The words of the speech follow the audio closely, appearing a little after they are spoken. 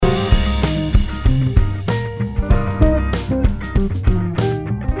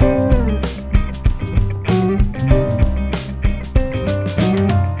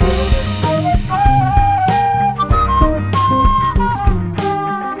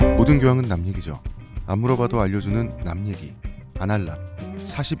모든 교양은 남 얘기죠. 안 물어봐도 알려주는 남 얘기 아날람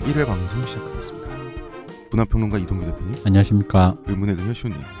 41회 방송 시작하겠습니다. 문화평론가 이동규 대표님, 안녕하십니까. 의문의 그녀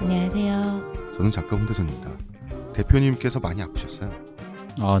시호님, 안녕하세요. 저는 작가 홍대선입니다. 대표님께서 많이 아프셨어요?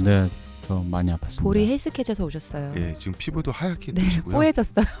 아, 네, 저 많이 아팠습니다. 볼이 헬스케져서 오셨어요. 예, 지금 피부도 하얗게 네, 뜨시고요.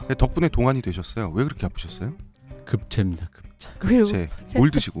 뽀얘졌어요. 네, 덕분에 동안이 되셨어요. 왜 그렇게 아프셨어요? 급체입니다. 급체. 급체. 뭘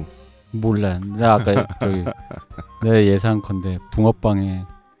드시고? 몰라. 내가 아까 저기 내 예상컨대 붕어빵에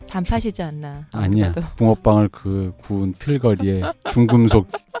단팥이지 않나. 아니야. 그래도. 붕어빵을 그 구운 틀거리에 중금속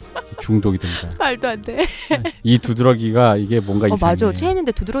중독이 된 거야. 말도 안 돼. 이 두드러기가 이게 뭔가 이상해. 맞아.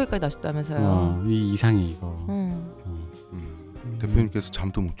 체했는데 두드러기까지 나셨다면서요. 이 이상해 이거. 대표님께서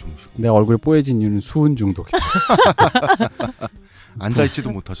잠도 못 주무시고 내 얼굴에 뽀얘진 이유는 수은 중독이다.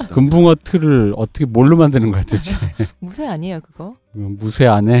 앉아있지도 못하셨다. 금붕어 틀을 어떻게 뭘로 만드는 거야 대체? 무쇠 아니에요 그거? 무쇠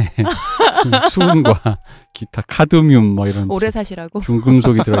안에 수은과 기타 카드뮴 뭐 이런 오래 사시라고?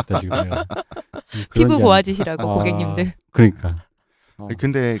 중금속이 들어있다 지금. 피부 고와지시라고 고객님들. 그러니까. 아니,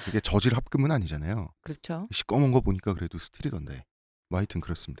 근데 그게 저질 합금은 아니잖아요. 그렇죠. 시꺼먼 거 보니까 그래도 스틸이던데. 뭐 하여튼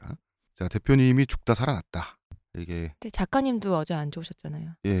그렇습니다. 자, 대표님이 죽다 살아났다. 이게 근데 작가님도 어제 안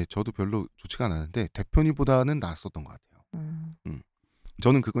좋으셨잖아요. 예, 저도 별로 좋지가 않았는데 대표님보다는 나았었던 것 같아요.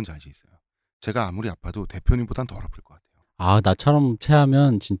 저는 그건 자신 있어요. 제가 아무리 아파도 대표님보단 덜 아플 것 같아요. 아, 나처럼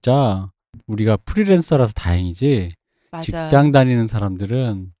체하면 진짜 우리가 프리랜서라서 다행이지. 맞아. 직장 다니는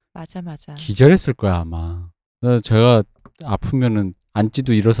사람들은 맞아. 기절했을 거야 아마. 제가 아프면은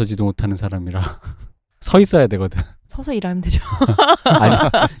앉지도 일어서지도 못하는 사람이라 서 있어야 되거든. 서서 일하면 되죠. 아니,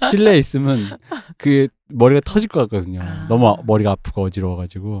 실내에 있으면 그 머리가 터질 것 같거든요. 너무 머리가 아프고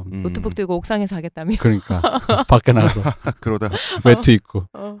어지러워가지고. 노트북 들고 옥상에서 하겠다며. 그러니까 밖에 나가서 그러다 외투 입고.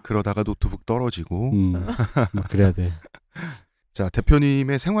 그러다가 노트북 떨어지고. 뭐 그래야 돼. 자,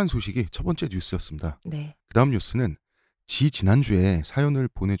 대표님의 생환 소식이 첫 번째 뉴스였습니다. 네. 그다음 뉴스는 지난주에 사연을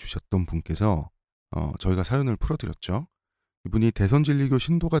보내주셨던 분께서 저희가 사연을 풀어드렸죠. 이분이 대선진리교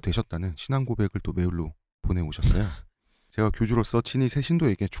신도가 되셨다는 신앙 고백을 또 메일로 보내오셨어요. 제가 교주로서 친히 새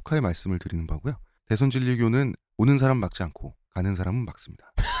신도에게 축하의 말씀을 드리는 바고요. 대선진리교는 오는 사람 막지 않고 가는 사람은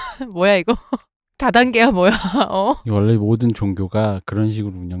막습니다. 뭐야 이거? 다단계야 뭐야? 원래 모든 종교가 그런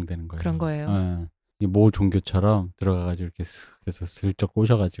식으로 운영되는 거예요. 그런 거예요. 모 종교처럼 들어가가지고 이렇게 해서 슬쩍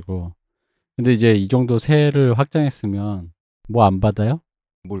꼬셔가지고. 근데 이제 이 정도 세를 확장했으면 뭐 안 받아요?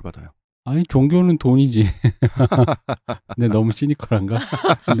 뭘 받아요? 아니 종교는 돈이지. 근데 너무 시니컬한가?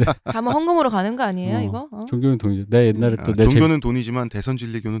 근데 가면 헌금으로 가는 거 아니에요 이거? 종교는 돈이죠. 내 옛날에 또 내 종교는 돈이지만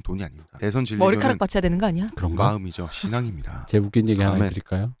대선진리교는 돈이 아닙니다. 대선진리교는 머리카락 받쳐야 되는 거 아니야? 그런가? 마음이죠. 신앙입니다. 제 웃긴 얘기 하나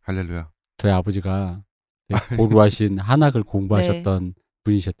해드릴까요? 할렐루야. 저희 아버지가 보루하신 한학을 공부하셨던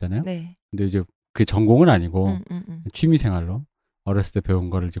분이셨잖아요. 네. 근데 이제 그 전공은 아니고 취미생활로 어렸을 때 배운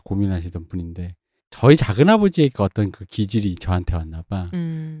거를 이제 고민하시던 분인데 저희 작은아버지의 어떤 그 기질이 저한테 왔나 봐.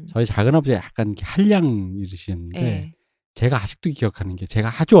 저희 작은아버지가 약간 한량이시는데 제가 아직도 기억하는 게 제가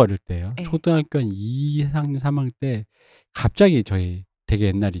아주 어릴 때요. 초등학교 한 2학년 3학년 때 갑자기 저희 되게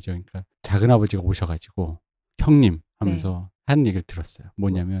옛날이죠. 그러니까 작은아버지가 오셔가지고 형님 하면서 한 얘기를 들었어요.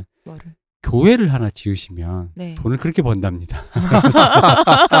 뭐냐면 뭐를? 교회를 하나 지으시면 돈을 그렇게 번답니다.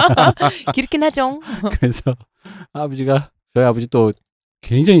 그렇긴 하죠. 그래서 저희 아버지 또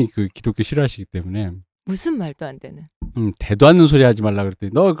굉장히 그 기독교 싫어하시기 때문에 무슨 말도 안 되는. 대도 않는 소리 하지 말라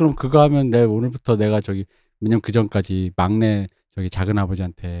그랬더니 너 그럼 그거 하면 오늘부터 내가 저기 왜냐면 그 전까지 막내 저기 작은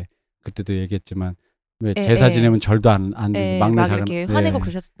아버지한테 그때도 얘기했지만 왜 제사 지내면 절도 안 되지 막내 작은 이렇게 화내고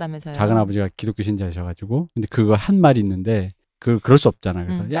그러셨다면서요. 작은 아버지가 기독교 신자셔가지고 근데 그거 한 말이 있는데 그럴 수 없잖아.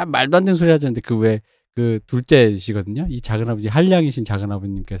 그래서 야 말도 안 되는 소리 하자는데 그 둘째시거든요. 이 작은아버지 한량이신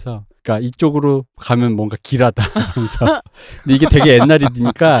작은아버님께서 그러니까 이쪽으로 가면 뭔가 길하다 하면서 근데 이게 되게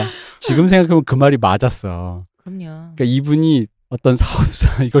옛날이니까 지금 생각하면 그 말이 맞았어. 그럼요. 그러니까 이분이 어떤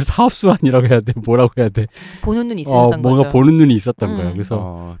이걸 사업수완이라고 해야 돼? 뭐라고 해야 돼? 보는 눈이 있었던 거죠. 뭔가 보는 눈이 있었던 거예요.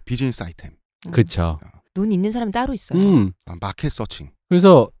 그래서 비즈니스 아이템. 그렇죠. 눈 있는 사람이 따로 있어요. 마켓 서칭.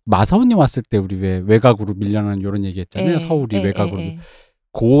 그래서 마사오님 왔을 때 우리 왜 외곽으로 밀려나는 이런 얘기했잖아요. 서울이 외곽으로.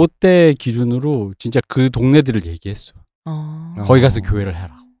 그때 기준으로 진짜 그 동네들을 얘기했어. 거기 가서 교회를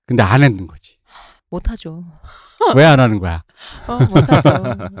해라. 근데 안 했는 거지. 못하죠. 왜 안 하는 거야? 못하죠.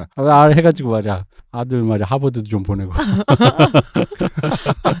 해가지고 말이야. 아들 말이야 하버드도 좀 보내고.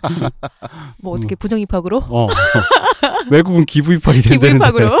 뭐 어떻게 부정입학으로? 외국은 기부입학이 된다는데.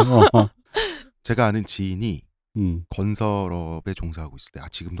 기부입학으로? 제가 아는 지인이 건설업에 종사하고 있을 때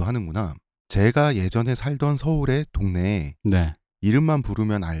지금도 하는구나. 제가 예전에 살던 서울의 동네에 이름만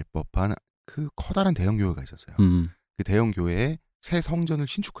부르면 알 법한 그 커다란 대형 교회가 있었어요. 그 대형 교회에 새 성전을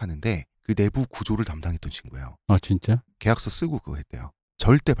신축하는데 그 내부 구조를 담당했던 친구예요. 아 진짜? 계약서 쓰고 그거 했대요.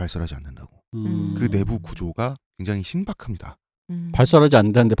 절대 발설하지 않는다고. 그 내부 구조가 굉장히 신박합니다. 발설하지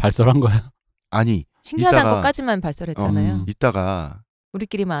않는다는데 발설한 거야? 아니 신기하다는 것까지만 발설했잖아요. 이따가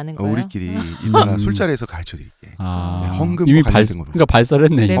우리끼리만 아는 거예요. 우리끼리 이따가 술자리에서 가르쳐드릴게. 네, 헌금과 이미 관련된 거로. 그러니까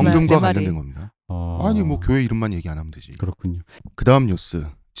발설했네. 헌금과 관련된 겁니다. 아니 뭐 교회 이름만 얘기 안 하면 되지. 그렇군요. 그 다음 뉴스.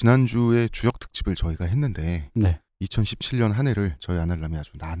 지난주에 주역 특집을 저희가 했는데 네. 2017년 한 해를 저희 아날람이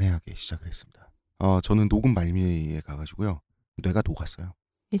아주 난해하게 시작을 했습니다. 저는 녹음 말미에 가가지고요. 뇌가 녹았어요.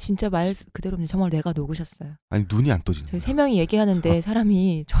 진짜 말 그대로입니다. 정말 뇌가 녹으셨어요. 아니 눈이 안 떠지는 저희 거예요. 3명이 얘기하는데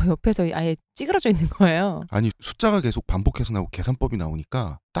사람이 저 옆에서 아예 찌그러져 있는 거예요. 아니 숫자가 계속 반복해서 나오고 계산법이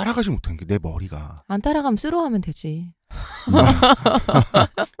나오니까 따라가지 못하는 게 내 머리가. 안 따라가면 쓰러하면 되지.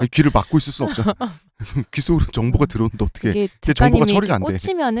 아니, 귀를 막고 있을 수 없잖아. 귀 속으로 정보가 들어오는데 어떻게 이게 그게 정보가 작가님이 처리가 안 돼.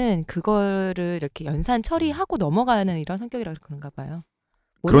 꽂히면은 그거를 이렇게 연산 처리하고 넘어가는 이런 성격이라 그런가 봐요.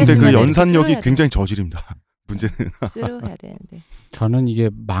 그런데 그 모르겠으면은 연산력이 이렇게 굉장히 저질입니다. 문제는. 쓰러해야 되는데. 저는 이게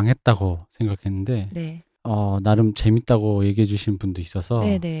망했다고 생각했는데 네. 나름 재밌다고 얘기해 주신 분도 있어서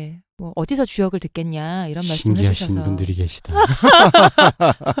네네. 뭐 어디서 주역을 듣겠냐 이런 말씀 신기하신 해주셔서 분들이 계시다.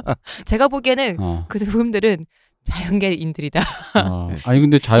 제가 보기에는 그 두 분들은 자연계인들이다. 아니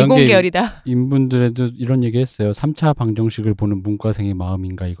근데 이공계열이다. 자연계인분들에도 이런 얘기했어요. 3차 방정식을 보는 문과생의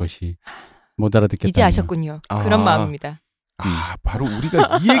마음인가 이것이 못 알아듣겠다. 이제 아셨군요. 그런 마음입니다. 바로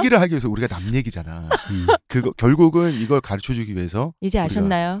우리가 이 얘기를 하기 위해서 우리가 남 얘기잖아. 그거 결국은 이걸 가르쳐주기 위해서 이제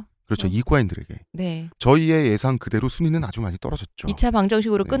아셨나요? 그렇죠. 이과인들에게. 네. 저희의 예상 그대로 순위는 아주 많이 떨어졌죠. 2차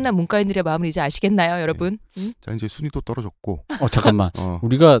방정식으로 끝난 문과인들의 마음을 이제 아시겠나요, 여러분? 네. 자 이제 순위도 떨어졌고. 잠깐만.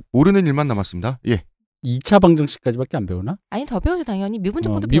 우리가 모르는 일만 남았습니다. 예. 2차 방정식까지밖에 안 배우나? 아니 더 배우죠 당연히.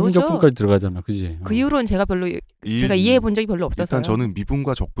 미분적분도 배우죠. 미분적분까지 들어가잖아, 그지? 그 이후로는 제가 이해해 본 적이 별로 없어서요. 일단 저는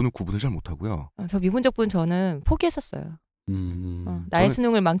미분과 적분을 구분을 잘 못하고요. 저 미분적분 저는 포기했었어요. 나의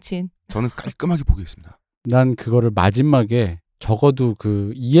수능을 망친. 저는 깔끔하게 포기했습니다. 난 그거를 마지막에 적어도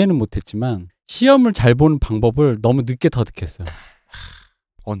그 이해는 못했지만 시험을 잘 보는 방법을 너무 늦게 터득했어요.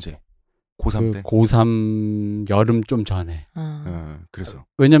 언제? 고3 때? 고3 여름 좀 전에. 그래서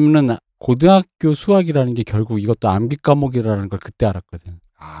왜냐면은 고등학교 수학이라는 게 결국 이것도 암기 과목이라는 걸 그때 알았거든.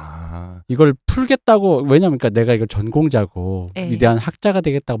 이걸 풀겠다고 왜냐면 그러니까 내가 이걸 전공자고 위대한 학자가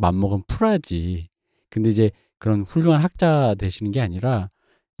되겠다고 맘먹으면 풀어야지. 근데 이제 그런 훌륭한 학자 되시는 게 아니라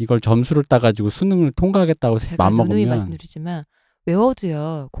이걸 점수를 따가지고 수능을 통과하겠다고 맘먹으면 누누이 말씀드리지만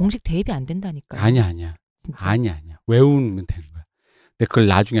외워도요 공식 대입이 안 된다니까요. 아니야. 아니야. 외우면 되는 거야. 근데 그걸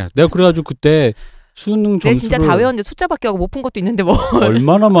나중에 알았어. 내가 그래가지고 그때 수능 점수를 진짜 다 외웠는데 숫자밖에 하고 못 푼 것도 있는데 뭐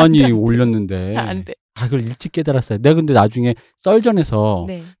얼마나 많이 올렸는데 안 돼. 그걸 일찍 깨달았어요. 내가 근데 나중에 썰전에서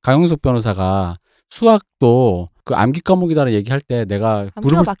강용석 변호사가 수학도 그 암기 과목이다라는 얘기할 때 내가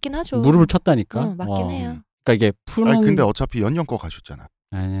무릎을 쳤다니까. 맞긴 해요. 그러니까 이게 푸는. 근데 어차피 연령거 가셨잖아.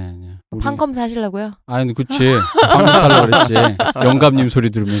 아니야. 판검사 하시려고요? 아니 그치. 판검사 하려고 그랬지. 영감님 소리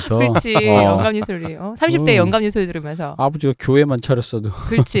들으면서. 그렇지. 영감님 소리. 30대 영감님 소리 들으면서. 아버지가 교회만 차렸어도.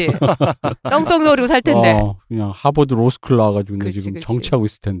 그렇지. 떵떵 노리고 살 텐데. 그냥 하버드 로스쿨 나와가지고 근데 지금 정치하고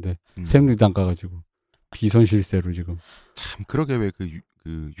있을 텐데. 새누리당 가가지고. 비선실세로 지금. 참 그러게 왜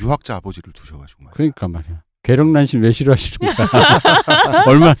그 유학자 아버지를 두셔가지고 말이야. 그러니까 말이야. 괴력난신 왜 싫어하시는 거야.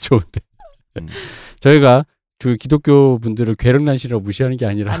 얼마나 좋은데. 저희가 기독교 분들을 괴력난신이라고 무시하는 게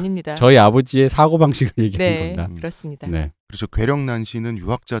아니라 아닙니다. 저희 아버지의 사고방식을 얘기하는 겁니다. 그렇습니다. 네. 그렇죠. 괴력난신은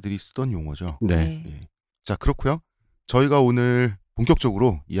유학자들이 쓰던 용어죠. 네. 자 그렇고요. 저희가 오늘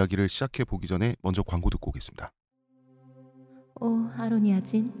본격적으로 이야기를 시작해 보기 전에 먼저 광고 듣고 오겠습니다.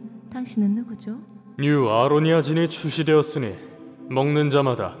 아로니아진, 당신은 누구죠? 뉴 아로니아진이 출시되었으니 먹는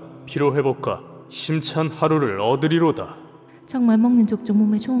자마다 피로회복과 심찬 하루를 얻으리로다. 정말 먹는 족족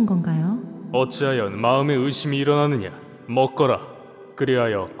몸에 좋은 건가요? 어찌하여 마음에 의심이 일어나느냐. 먹거라.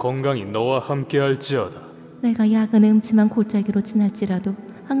 그리하여 건강이 너와 함께할지어다. 내가 야근의 음침한 골짜기로 지날지라도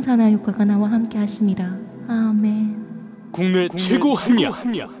항산화 효과가 나와 함께하심이라. 아멘. 국내 최고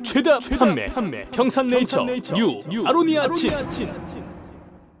합리화, 최다 판매, 평산네이처 뉴 아로니아진.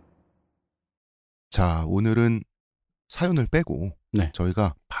 자 오늘은 사연을 빼고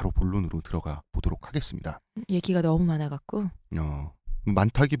저희가 바로 본론으로 들어가 보도록 하겠습니다. 얘기가 너무 많아갖고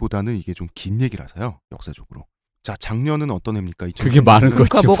많다기보다는 이게 좀 긴 얘기라서요. 역사적으로. 자 작년은 어떤 해입니까? 그게 많은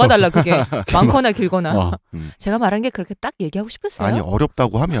거지. 뭐가 달라 그게. 많거나 길거나. 제가 말한 게 그렇게 딱 얘기하고 싶었어요? 아니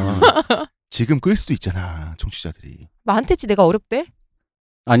어렵다고 하면 지금 끌 수도 있잖아. 청취자들이. 나한테지 내가 어렵대?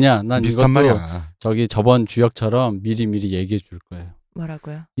 아니야. 난 비슷한 이것도 말이야. 저번 주역처럼 미리 얘기해 줄 거예요.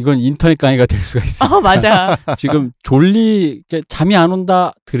 뭐라고요? 이건 인터넷 강의가 될 수가 있어요. 맞아. 지금 잠이 안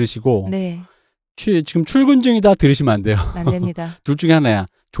온다 들으시고 지금 출근 중이다 들으시면 안 돼요. 안 됩니다. 둘 중에 하나야.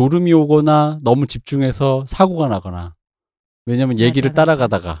 졸음이 오거나 너무 집중해서 사고가 나거나. 왜냐면 얘기를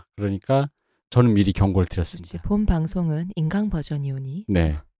따라가다가. 그러니까 저는 미리 경고를 드렸습니다. 본 방송은 인강 버전이오니.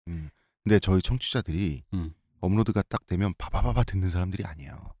 네. 근데 저희 청취자들이 업로드가 딱 되면 바바바바 듣는 사람들이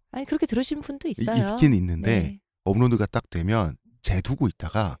아니에요. 아니 그렇게 들으신 분도 있어요. 있긴 있는데 네. 업로드가 딱 되면 재두고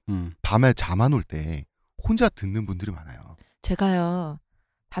있다가 밤에 잠 안 올 때 혼자 듣는 분들이 많아요. 제가요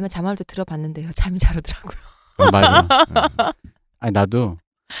밤에 잠 안 올 때 들어봤는데요 잠이 잘 오더라고요. 맞아. 아니 나도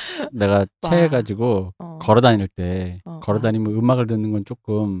내가 체해가지고 걸어다닐 때 걸어다니면 음악을 듣는 건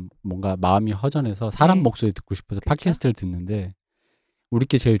조금 뭔가 마음이 허전해서 사람 네. 목소리 듣고 싶어서 그쵸? 팟캐스트를 듣는데 우리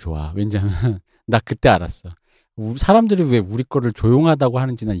게 제일 좋아. 왜냐하면 나 그때 알았어. 사람들이 왜 우리 거를 조용하다고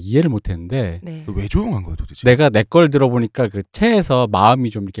하는지 난 이해를 못했는데 네. 왜 조용한 거야 도대체? 내가 내 걸 들어보니까 그 체해서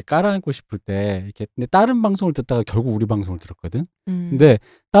마음이 좀 이렇게 깔아앉고 싶을 때 이렇게 근데 다른 방송을 듣다가 결국 우리 방송을 들었거든. 근데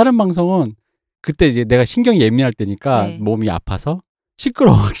다른 방송은 그때 이제 내가 신경이 예민할 때니까 네. 몸이 아파서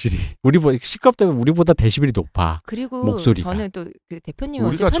시끄러워 확실히. 시끄럽다면 우리보다 데시벨이 높아. 그리고 목소리가. 저는 또 그 대표님이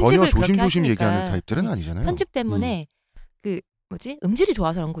우리가 어제 편집을 전혀 그렇게 조심조심 하시니까 얘기하는 타입들은 아니잖아요. 편집 때문에 그 뭐지 음질이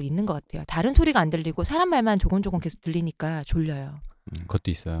좋아서 그런 거 있는 것 같아요. 다른 소리가 안 들리고 사람 말만 조곤조곤 계속 들리니까 졸려요. 그것도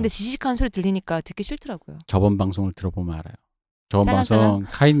있어요. 근데 지직하는 소리 들리니까 듣기 싫더라고요. 저번 방송을 들어보면 알아요. 저번 짤랑짤랑? 방송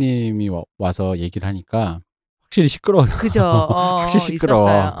카이님이 와서 얘기를 하니까 확실히 시끄러워요. 그죠? 확실히 시끄러워.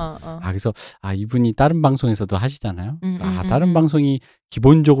 있었어요. 그래서 이분이 다른 방송에서도 하시잖아요. 다른 음. 방송이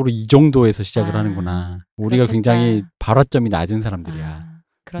기본적으로 이 정도에서 시작을 하는구나. 우리가 그렇겠다. 굉장히 발화점이 낮은 사람들이야.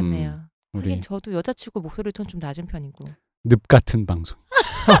 그렇네요. 우리 하긴 저도 여자치고 목소리 톤 좀 낮은 편이고 늪 같은 방송.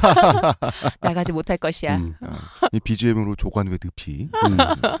 나가지 못할 것이야. 이 BGM으로 조관우의 늪이.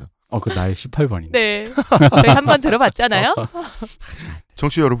 그 나의 18번인데. 네. 저희 한번 들어봤잖아요.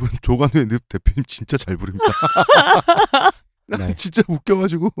 청취자 여러분, 조관우의 늪 대표님 진짜 잘 부릅니다. 네. 진짜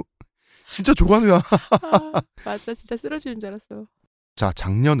웃겨가지고 진짜 조관우야. 맞아, 진짜 쓰러지는 줄 알았어. 자,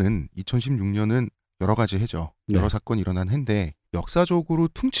 작년은 2016년은 여러 가지 해죠. 네. 여러 사건이 일어난 해인데 역사적으로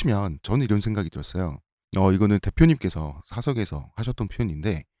퉁치면 저는 이런 생각이 들었어요. 이거는 대표님께서 사석에서 하셨던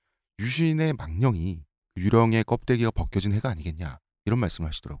표현인데 유신의 망령이 유령의 껍데기가 벗겨진 해가 아니겠냐 이런 말씀을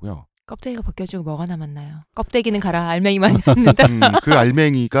하시더라고요. 껍데기가 벗겨지고 뭐가 남았나요? 껍데기는 가라 알맹이만 남는다. 그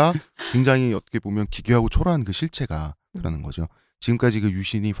알맹이가 굉장히 어떻게 보면 기괴하고 초라한 그 실체가 그러는 거죠. 지금까지 그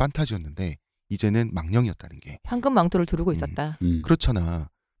유신이 판타지였는데 이제는 망령이었다는 게. 황금 망토를 두르고 있었다. 그렇잖아.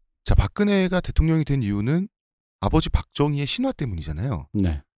 자, 박근혜가 대통령이 된 이유는 아버지 박정희의 신화 때문이잖아요.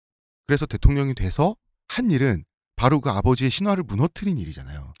 네. 그래서 대통령이 돼서 한 일은 바로 그 아버지의 신화를 무너뜨린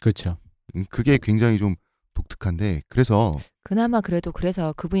일이잖아요. 그렇죠. 그게 굉장히 좀 독특한데 그래서 그나마 그래도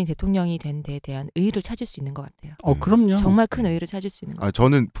그래서 그분이 대통령이 된 데에 대한 의의를 찾을 수 있는 것 같아요. 그럼요. 정말 큰 의의를 찾을 수 있는 것 같아요.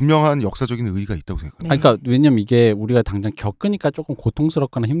 저는 분명한 역사적인 의의가 있다고 생각합니다. 네. 그러니까 왜냐면 이게 우리가 당장 겪으니까 조금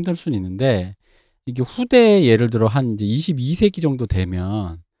고통스럽거나 힘들 수는 있는데 이게 후대 예를 들어 한 이제 22세기 정도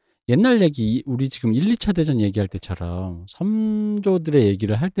되면 옛날 얘기 우리 지금 1, 2차 대전 얘기할 때처럼 선조들의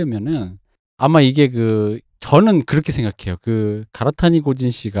얘기를 할 때면은 아마 이게 저는 그렇게 생각해요. 가라타니 고진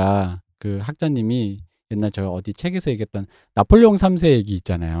씨가 그 학자님이 옛날 저 어디 책에서 얘기했던 나폴레옹 3세 얘기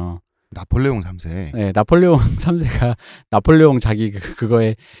있잖아요. 나폴레옹 3세. 네, 나폴레옹 3세가 나폴레옹 자기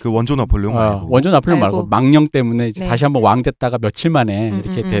그거에 그 원조 나폴레옹 말고. 원조 나폴레옹 말고 망령 때문에 이제 네. 다시 한번 왕 됐다가 며칠 만에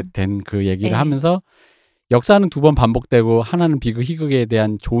이렇게 된 그 얘기를 네. 하면서 역사는 두 번 반복되고 하나는 비극 희극에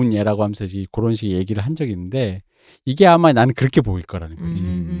대한 좋은 예라고 하면서 그런 식의 얘기를 한 적이 있는데 이게 아마 나는 그렇게 보일 거라는 거지.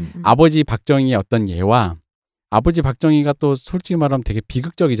 아버지 박정희의 어떤 예와 아버지 박정희가 또 솔직히 말하면 되게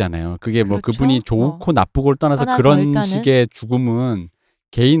비극적이잖아요. 그게 뭐 그렇죠. 그분이 좋고 나쁘고를 떠나서 떠나서 그런 일단은 식의 죽음은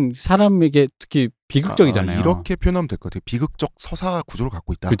개인 사람에게 특히 비극적이잖아요. 이렇게 표현하면 될 것 같아요. 비극적 서사 구조를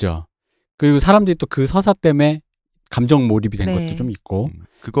갖고 있다. 그죠. 그리고 사람들이 또 그 서사 때문에 감정 몰입이 된 네. 것도 좀 있고.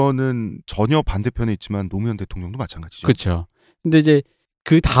 그거는 전혀 반대편에 있지만 노무현 대통령도 마찬가지죠. 그렇죠. 근데 이제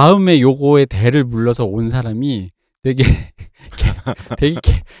그 다음에 요거에 대를 물러서 온 사람이 되게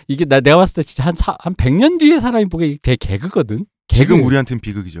이게 내가 봤을 때 진짜 한 100년 뒤에 사람이 보기에 되게 개그거든. 지금 우리한테는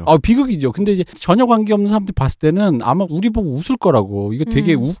비극이죠. 비극이죠. 근데 이제 전혀 관계없는 사람들이 봤을 때는 아마 우리 보고 웃을 거라고. 이게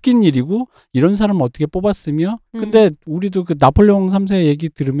되게 웃긴 일이고 이런 사람을 어떻게 뽑았으며 근데 우리도 그 나폴레옹 3세 얘기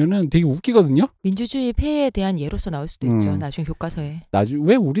들으면은 되게 웃기거든요. 민주주의 폐해에 대한 예로서 나올 수도 있죠. 나중에 교과서에.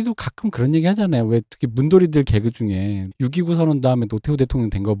 왜 우리도 가끔 그런 얘기 하잖아요. 왜 특히 문돌이들 개그 중에 6.29 선언 다음에 노태우 대통령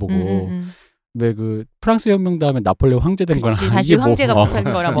된 거 보고 왜 그 프랑스 혁명 다음에 나폴레옹 황제 된 거랑 다시 황제가 붙은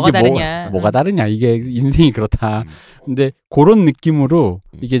거랑 뭐가 다르냐. 뭐가 다르냐. 이게 인생이 그렇다. 근데 그런 느낌으로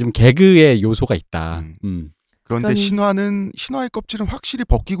이게 좀 개그의 요소가 있다. 그런데 신화의 껍질은 확실히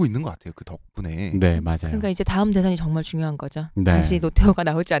벗기고 있는 것 같아요. 그 덕분에. 네, 맞아요. 그러니까 이제 다음 대선이 정말 중요한 거죠. 네. 다시 노태우가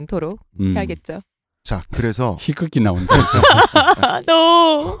나오지 않도록 해야겠죠. 자, 그래서 희극이 나온다.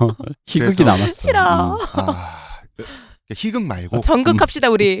 너 희극이 남았어. 싫어. 희극 말고 전극합시다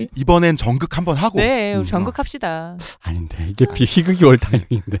우리. 이번엔 전극 한번 하고. 네, 우리 전극합시다. 아닌데 이제 희극이 올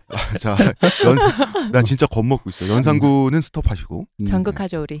타이밍인데. 자, 나 진짜 겁먹고 있어요. 연산군은 스톱하시고.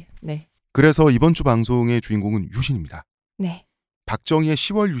 전극하죠 우리. 네. 그래서 이번 주 방송의 주인공은 유신입니다. 네. 박정희의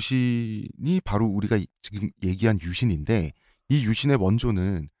 10월 유신이 바로 우리가 지금 얘기한 유신인데 이 유신의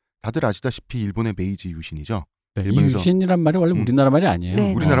원조는 다들 아시다시피 일본의 메이지 유신이죠. 네, 이 유신이란 말이 원래 우리나라 말이 아니에요.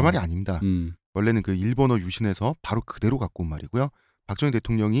 네. 우리나라 말이 아닙니다. 원래는 그 일본어 유신에서 바로 그대로 갖고 온 말이고요. 박정희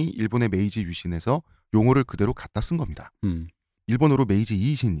대통령이 일본의 메이지 유신에서 용어를 그대로 갖다 쓴 겁니다. 일본어로 메이지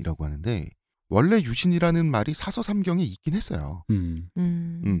이신이라고 하는데 원래 유신이라는 말이 사서삼경에 있긴 했어요.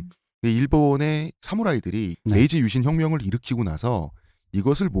 일본의 사무라이들이 네. 메이지 유신 혁명을 일으키고 나서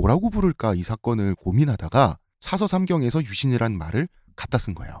이것을 뭐라고 부를까 이 사건을 고민하다가 사서삼경에서 유신이라는 말을 갖다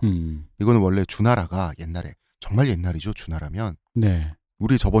쓴 거예요. 이거는 원래 주나라가 옛날에 정말 옛날이죠. 주나라면 네.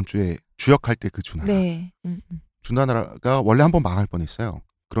 우리 저번 주에 주역할 때 그 주나라. 네. 주나라가 원래 한번 망할 뻔했어요.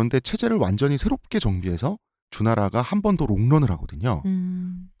 그런데 체제를 완전히 새롭게 정비해서 주나라가 한 번 더 롱런을 하거든요.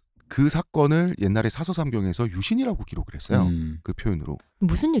 그 사건을 옛날에 사서삼경에서 유신이라고 기록을 했어요. 그 표현으로.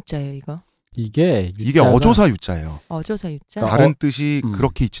 무슨 유자예요, 이거? 이게 어조사 유자예요. 어조사 유자? 다른 뜻이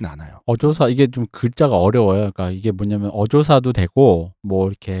그렇게 있진 않아요. 어조사 이게 좀 글자가 어려워요. 그러니까 이게 뭐냐면 어조사도 되고 뭐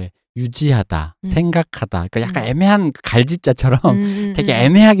이렇게 유지하다, 생각하다. 그러니까 약간 애매한 갈지자처럼 되게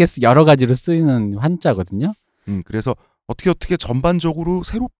애매하게 여러 가지로 쓰이는 한자거든요. 그래서 어떻게 전반적으로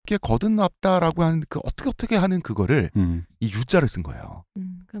새롭게 거듭났다라고 하는 그 어떻게 하는 그거를 이 유자를 쓴 거예요.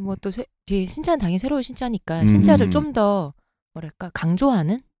 그럼 뭐 또 뒤에 신자는 당연히 새로운 신자니까 신자를 좀 더 뭐랄까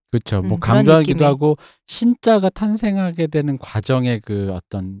강조하는. 그렇죠. 뭐 강조하기도 느낌의. 하고 신자가 탄생하게 되는 과정의 그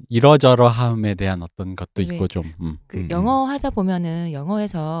어떤 이러저러함에 대한 어떤 것도 있고 좀. 그 영어 하다 보면은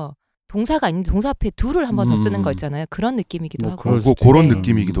영어에서 동사가 아닌데 동사 앞에 do를 한 번 더 쓰는 거 있잖아요. 그런 느낌이기도 뭐 하고. 그런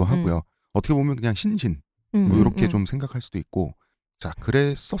느낌이기도 하고요. 어떻게 보면 그냥 신신 뭐 이렇게 좀 생각할 수도 있고. 자,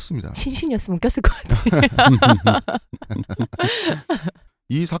 그랬었습니다. 신신이었으면 웃겼을 것 같아요.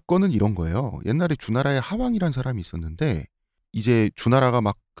 이 사건은 이런 거예요. 옛날에 주나라에 하왕이란 사람이 있었는데 이제 주나라가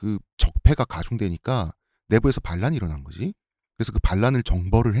막 그 적폐가 가중되니까 내부에서 반란이 일어난 거지. 그래서 그 반란을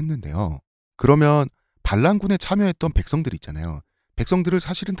정벌을 했는데요. 그러면 반란군에 참여했던 백성들 있잖아요. 백성들을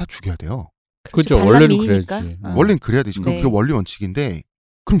사실은 다 죽여야 돼요. 그렇죠. 원래는 그래야지. 원래는 그래야 되지. 네. 그게 원리 원칙인데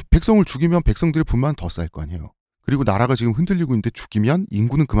그럼 백성을 죽이면 백성들의 분만 더 쌓일 거 아니에요. 그리고 나라가 지금 흔들리고 있는데 죽이면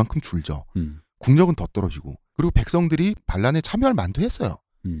인구는 그만큼 줄죠. 국력은 더 떨어지고. 그리고 백성들이 반란에 참여할 만도 했어요.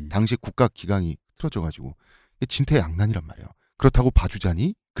 당시 국가 기강이 틀어져가지고. 진퇴양난이란 말이에요. 그렇다고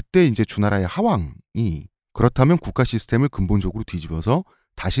봐주자니 그때 이제 주나라의 하왕이 그렇다면 국가 시스템을 근본적으로 뒤집어서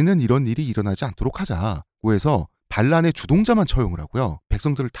다시는 이런 일이 일어나지 않도록 하자고 해서 반란의 주동자만 처형을 하고요.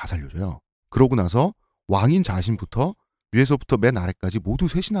 백성들을 다 살려줘요. 그러고 나서 왕인 자신부터 위에서부터 맨 아래까지 모두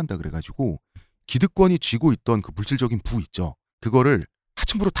쇄신한다 그래가지고 기득권이 쥐고 있던 그 물질적인 부 있죠. 그거를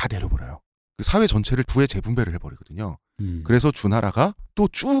하층부로 다 내려버려요. 그 사회 전체를 부에 재분배를 해버리거든요. 그래서 주나라가 또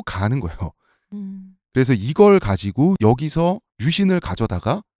쭉 가는 거예요. 그래서 이걸 가지고 여기서 유신을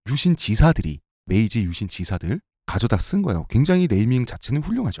가져다가 유신 지사들이 메이지 유신 지사들 가져다 쓴 거예요. 굉장히 네이밍 자체는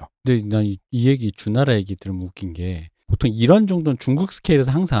훌륭하죠. 근데 난 이 얘기 주나라 얘기 들으면 웃긴 게 보통 이런 정도는 중국 스케일에서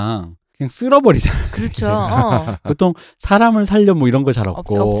항상 그냥 쓸어버리잖아요. 그렇죠. 보통 사람을 살려 뭐 이런 거 잘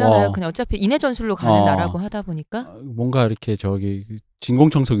없고 없잖아요. 그냥 어차피 인해 전술로 가는 나라고 하다 보니까 뭔가 이렇게 저기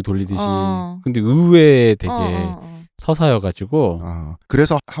진공청소기 돌리듯이 근데 의외에 되게 서사여가지고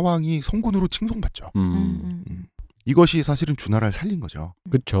그래서 하왕이 성군으로 칭송받죠. 이것이 사실은 주나라를 살린 거죠.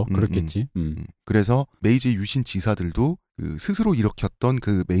 그렇죠. 그렇겠지. 그래서 메이지 유신 지사들도 그 스스로 일으켰던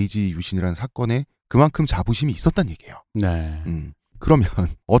그 메이지 유신이라는 사건에 그만큼 자부심이 있었단 얘기예요. 네. 그러면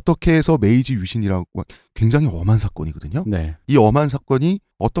어떻게 해서 메이지 유신이라고 굉장히 엄한 사건이거든요. 네. 이 엄한 사건이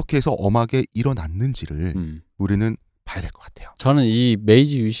어떻게 해서 엄하게 일어났는지를 우리는 봐야 될 것 같아요. 저는 이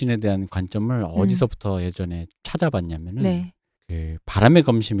메이지 유신에 대한 관점을 어디서부터 예전에 찾아봤냐면은 네. 그 바람의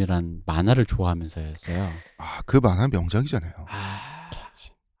검심이란 만화를 좋아하면서였어요. 그 만화 명작이잖아요.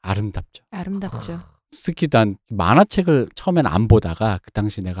 아름답죠. 아름답죠. 특히 난 만화책을 처음엔 안 보다가 그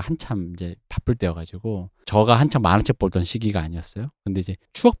당시 내가 한참 이제 바쁠 때여가지고 저가 한참 만화책 보던 시기가 아니었어요. 근데 이제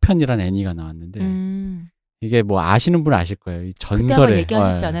추억편이라는 애니가 나왔는데 이게 뭐 아시는 분은 아실 거예요. 이 전설의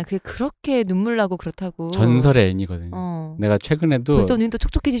얘기하셨잖아요. 그게 그렇게 눈물 나고 그렇다고. 전설의 애니거든요. 내가 최근에도 벌써 눈도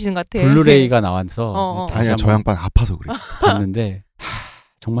촉촉해지시는 것 같아. 블루레이가 나와서 아니야, 저 양반 아파서 그래. 봤는데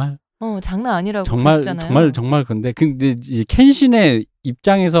정말 장난 아니라고 정말 근데 이 켄신의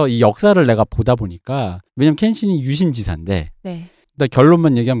입장에서 이 역사를 내가 보다 보니까 왜냐면 켄신이 유신지사인데 네. 나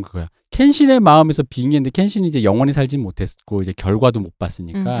결론만 얘기하면 그거야. 켄신의 마음에서 빙의했는데 켄신이 이제 영원히 살지 못했고 이제 결과도 못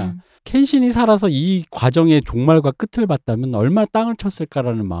봤으니까 켄신이 살아서 이 과정의 종말과 끝을 봤다면 얼마나 땅을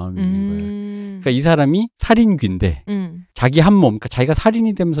쳤을까라는 마음이 있는 거예요. 그러니까 이 사람이 살인귀인데 자기 한 몸, 그러니까 자기가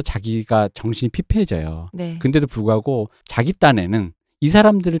살인이 되면서 자기가 정신이 피폐해져요. 네. 근데도 불구하고 자기 딴에는 이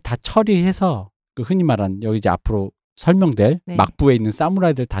사람들을 다 처리해서 그 흔히 말하는 여기 이제 앞으로 설명될 네. 막부에 있는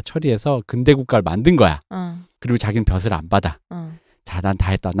사무라이들 다 처리해서 근대 국가를 만든 거야. 그리고 자기는 벼슬을 안 받아. 자, 난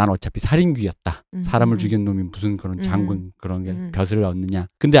다 했다. 난 어차피 살인귀였다. 사람을 죽인 놈이 무슨 그런 장군 그런 게 벼슬을 얻느냐.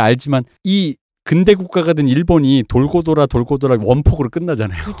 근데 알지만 이 근대 국가가 된 일본이 돌고 돌아 원폭으로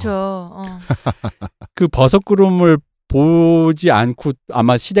끝나잖아요. 그렇죠. 그 버섯구름을 보지 않고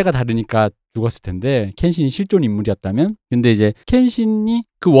아마 시대가 다르니까 죽었을 텐데 켄신이 실존 인물이었다면 근데 이제 켄신이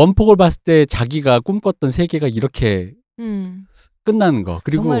그 원폭을 봤을 때 자기가 꿈꿨던 세계가 이렇게 끝나는 거.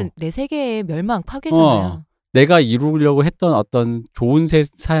 그리고 정말 내 세계의 멸망 파괴잖아요. 내가 이루려고 했던 어떤 좋은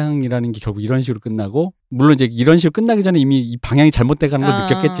세상이라는 게 결국 이런 식으로 끝나고 물론 이제 이런 식으로 끝나기 전에 이미 이 방향이 잘못돼가는 걸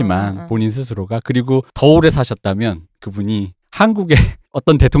느꼈겠지만 본인 스스로가 그리고 더 오래 사셨다면 그분이 한국에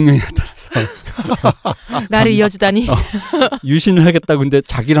어떤 대통령이 나타나서 나를 이어주다니 유신을 하겠다고 근데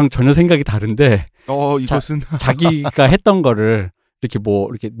자기랑 전혀 생각이 다른데 이것은 자기가 했던 거를 이렇게 뭐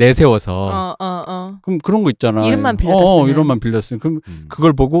이렇게 내세워서 그럼 그런 거 있잖아. 이름만 빌렸으면 이름만 빌렸으면 그럼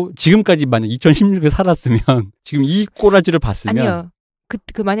그걸 보고 지금까지 만약 2016에 살았으면 지금 이 꼬라지를 봤으면 아니요.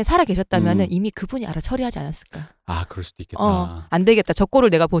 그 만약 살아 계셨다면은 이미 그분이 알아 처리하지 않았을까. 아 그럴 수도 있겠다. 안 되겠다. 저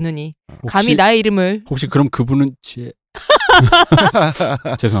꼴을 내가 보느니 감히 나의 이름을 혹시 그럼 그분은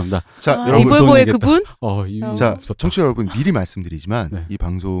죄송합니다. 자, 여러분 이볼보의 그분? 자, 청취자 여러분 미리 말씀드리지만 네. 이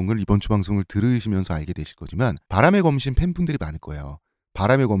방송을 이번 주 방송을 들으시면서 알게 되실 거지만 바람의 검심 팬분들이 많을 거예요.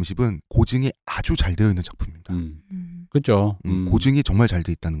 바람의 검심은 고증이 아주 잘 되어 있는 작품입니다. 그렇죠. 고증이 정말 잘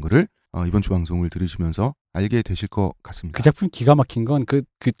돼 있다는 거를 이번 주 방송을 들으시면서 알게 되실 것 같습니다. 그 작품 기가 막힌 건 그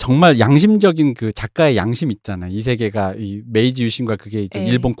정말 양심적인 그 작가의 양심 있잖아요. 이 세계가 이 메이지 유신과 그게 이제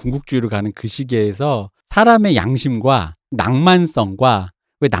일본 군국주의로 가는 그 시기에서 사람의 양심과 낭만성과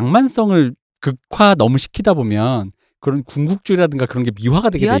왜 낭만성을 극화 너무 시키다 보면 그런 군국주의라든가 그런 게 미화가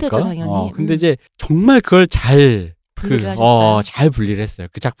되게 돼 있거든요. 당연히. 근데 이제 정말 그걸 잘 분리를 하셨어요. 잘 분리를 했어요.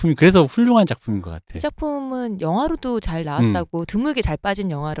 그 작품이 그래서 훌륭한 작품인 것 같아요. 이 작품은 영화로도 잘 나왔다고 드물게 잘 빠진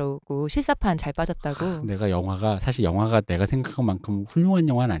영화라고 실사판 잘 빠졌다고. 내가 사실 영화가 내가 생각한 만큼 훌륭한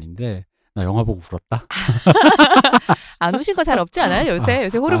영화는 아닌데 나 영화 보고 울었다. 안 우신 거 잘 없지 않아요? 요새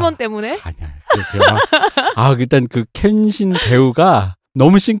호르몬 때문에? 아니야. 일단 그 켄신 배우가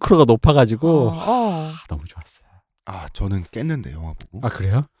너무 싱크로가 높아가지고 너무 좋았어요. 저는 깼는데 영화 보고.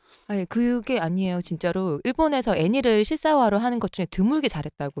 그래요? 아니 그게 아니에요. 진짜로 일본에서 애니를 실사화로 하는 것 중에 드물게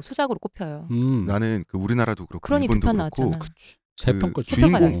잘했다고 수작으로 꼽혀요. 나는 그 우리나라도 그렇고 그러니 일본도 두편 그렇고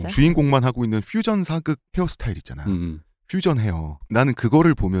나왔잖아. 주인공만 하고 있는 퓨전 사극 헤어스타일 있잖아. 퓨전 헤어. 나는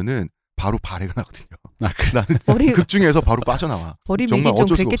그거를 보면은 바로 발해가 나거든요. 나는 극 중에서 바로 빠져나와. 정말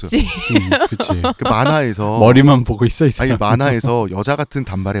어쩔 수 없어요. 그치. 그 만화에서 머리만 보고 있어. 아니 만화에서 여자 같은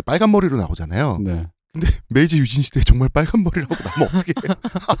단발에 빨간 머리로 나오잖아요. 네. 근데 메이지 유신 시대에 정말 빨간 머리를 하고 나면 어떡해.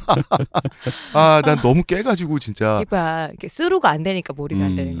 난 너무 깨가지고 진짜. 이렇게 스루가 안 되니까 머리가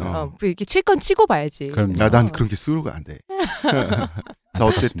안 되는 거야. 이렇게 칠 건 치고 봐야지. 난 그런 게 스루가 안 돼. 자,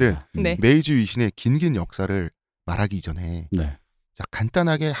 어쨌든 네. 메이지 유신의 긴 역사를 말하기 이전에 자,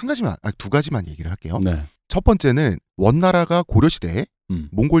 간단하게 두 가지만 얘기를 할게요. 첫 번째는 원나라가 고려시대에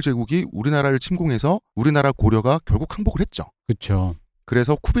몽골 제국이 우리나라를 침공해서 우리나라 고려가 결국 항복을 했죠. 그렇죠.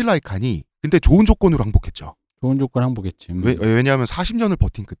 그래서 쿠빌라이 칸이 근데 좋은 조건으로 항복했죠. 좋은 조건 항복했지. 왜냐하면 40년을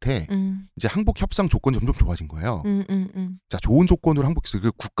버틴 끝에 이제 항복 협상 조건이 점점 좋아진 거예요. 자, 좋은 조건으로 항복했어요.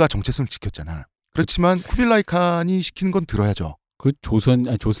 그 국가 정체성을 지켰잖아. 그렇지만 쿠빌라이 칸이 시키는 건 들어야죠. 그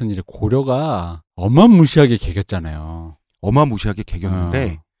조선이래 고려가 어마무시하게 개겼잖아요. 어마무시하게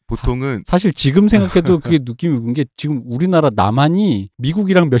개겼는데 보통은 사실 지금 생각해도 그게 느낌이 온 게 지금 우리나라 남한이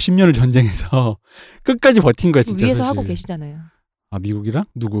미국이랑 몇십 년을 전쟁해서 끝까지 버틴 거야 진짜. 위에서 사실. 하고 계시잖아요. 미국이랑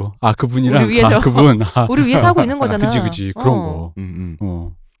누구? 그분이랑 우리 위에서. 그분. 우리 위에서 하고 있는 거잖아. 그치 그런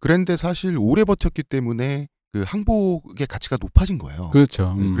거. 그런데 사실 오래 버텼기 때문에 그 항복의 가치가 높아진 거예요.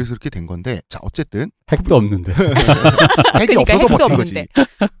 그렇죠. 그래서 이렇게 된 건데 자 어쨌든 핵도 없는데 핵이 없어서 핵도 버틴 없는데. 거지.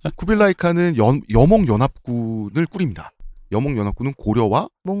 쿠빌라이 칸은 여몽연합군을 꾸립니다. 여몽연합군은 고려와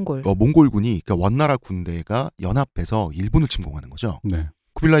몽골군이 그러니까 원나라 군대가 연합해서 일본을 침공하는 거죠. 네.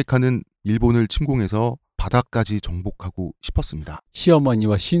 쿠빌라이 칸은 일본을 침공해서 바다까지 정복하고 싶었습니다.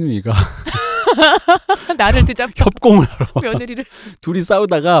 시어머니와 시누이가 나를 드잡고 협공을 하러 며느리를 둘이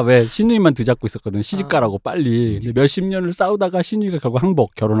싸우다가 왜 시누이만 드잡고 있었거든. 시집가라고 빨리. 근데 몇십 년을 싸우다가 시누이가 결국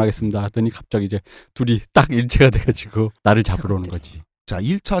항복 결혼하겠습니다 하더니 갑자기 이제 둘이 딱 일체가 돼가지고 나를 잡으러 오는 거지. 자,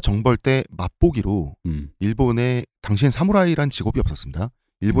 1차 정벌 때 맛보기로 일본에 당시엔 사무라이란 직업이 없었습니다.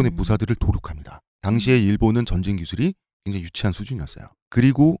 일본의 무사들을 도륙합니다. 당시에 일본은 전쟁 기술이 굉장히 유치한 수준이었어요.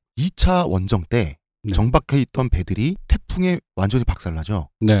 그리고 2차 원정 때 정박해 있던 배들이 태풍에 완전히 박살나죠.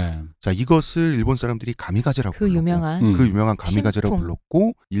 네. 자, 이것을 일본 사람들이 가미가제라고 그 유명한 가미가제라고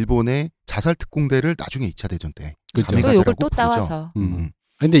불렀고 일본의 자살 특공대를 나중에 2차 대전 때 그렇죠. 가미가제라고 또 따와서.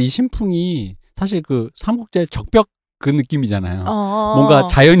 근데 이 신풍이 사실 그 삼국지 적벽 그 느낌이잖아요. 뭔가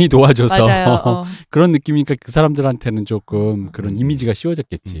자연이 도와줘서 그런 느낌이니까 그 사람들한테는 조금 그런 이미지가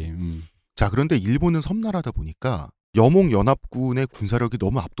씌워졌겠지. 자, 그런데 일본은 섬나라다 보니까 여몽연합군의 군사력이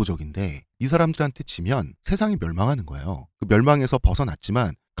너무 압도적인데 이 사람들한테 지면 세상이 멸망하는 거예요. 그 멸망에서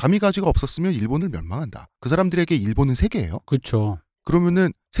벗어났지만 가미가지가 없었으면 일본을 멸망한다. 그 사람들에게 일본은 세계예요. 그렇죠.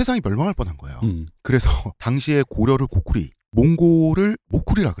 그러면은 세상이 멸망할 뻔한 거예요. 그래서 당시에 고려를 고쿠리, 몽골을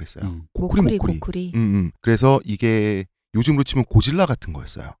모쿠리라 그랬어요. 모쿠리. 그래서 이게 요즘으로 치면 고질라 같은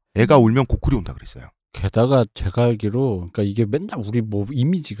거였어요. 애가 울면 고쿠리 온다 그랬어요. 게다가 제가 알기로 그러니까 이게 맨날 우리 뭐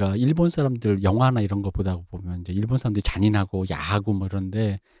이미지가 일본 사람들 영화나 이런 거 보다 보면 이제 일본 사람들이 잔인하고 야하고 뭐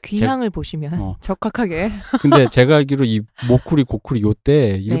이런데 귀향을 보시면 적확하게. 근데 제가 알기로 이 모쿠리 고쿠리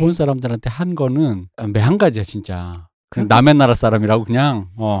요때 일본 사람들한테 한 거는 한 가지야 진짜. 남의 나라 사람이라고 그냥.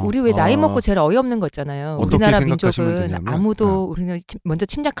 우리 왜 나이 먹고 제일 어이없는 거 있잖아요. 우리나라 민족은 아무도 우리는 먼저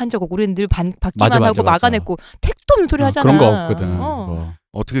침략한 적 없고 우리는 늘 받기만 하고 막아냈고 택도 없는 소리 하잖아. 그런 거 없거든.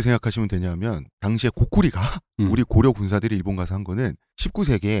 어떻게 생각하시면 되냐면 당시에 고쿠리가 우리 고려 군사들이 일본 가서 한 거는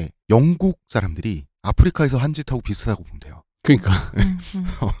 19세기에 영국 사람들이 아프리카에서 한 짓하고 비슷하다고 보면 돼요. 그러니까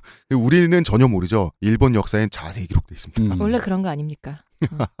우리는 전혀 모르죠. 일본 역사엔 자세히 기록돼 있습니다. 원래 그런 거 아닙니까?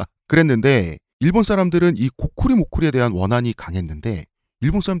 그랬는데 일본 사람들은 이 고쿠리 모쿠리에 대한 원한이 강했는데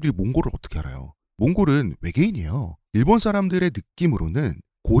일본 사람들이 몽골을 어떻게 알아요? 몽골은 외계인이에요. 일본 사람들의 느낌으로는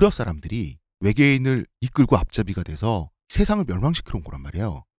고려 사람들이 외계인을 이끌고 앞잡이가 돼서 세상을 멸망시키러 온 거란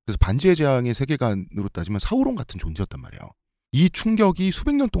말이에요. 그래서 반지의 제왕의 세계관으로 따지면 사우론 같은 존재였단 말이에요. 이 충격이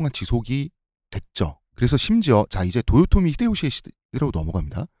수백 년 동안 지속이 됐죠. 그래서 심지어 자 이제 도요토미 히데요시의 시대로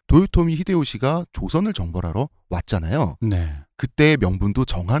넘어갑니다. 도요토미 히데요시가 조선을 정벌하러 왔잖아요. 네. 그때의 명분도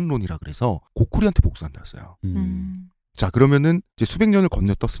정한론이라 그래서 고쿠리한테 복수한다 했어요. 자 그러면은 이제 수백 년을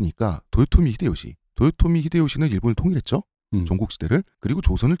건너떴으니까 도요토미 히데요시는 일본을 통일했죠. 전국시대를. 그리고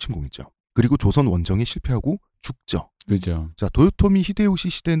조선을 침공했죠. 그리고 조선 원정에 실패하고 죽죠. 그죠. 자 도요토미 히데요시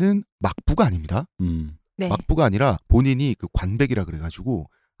시대는 막부가 아닙니다. 네. 막부가 아니라 본인이 그 관백이라 그래가지고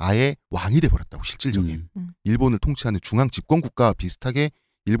아예 왕이 돼버렸다고. 실질적인 일본을 통치하는 중앙 집권국가와 비슷하게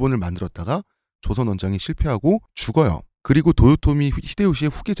일본을 만들었다가 조선 원정에 실패하고 죽어요. 그리고 도요토미 히데요시의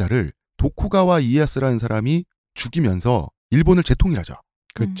후계자를 도쿠가와 이에야스라는 사람이 죽이면서 일본을 재통일하죠.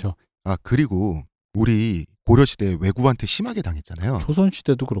 그렇죠. 아 그리고 우리 고려시대 왜구한테 심하게 당했잖아요.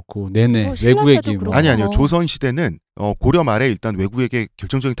 조선시대도 그렇고 내내 왜구에게 아니요. 조선시대는 고려 말에 일단 왜구에게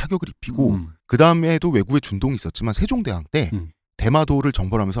결정적인 타격을 입히고 그 다음에도 왜구의 준동이 있었지만 세종대왕 때 대마도를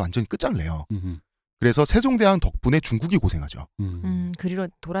정벌하면서 완전히 끝장을 내요. 그래서 세종대왕 덕분에 중국이 고생하죠. 그리로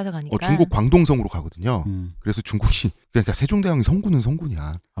돌아서 가니까. 중국 광동성으로 가거든요. 그래서 중국이 그러니까 세종대왕이 성군은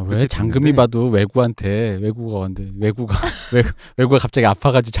성군이야. 왜 장금이 봐도 왜구가 갑자기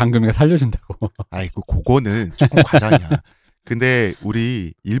아파가지고 장금이가 살려준다고. 아이고 그거는 조금 과장이야. 근데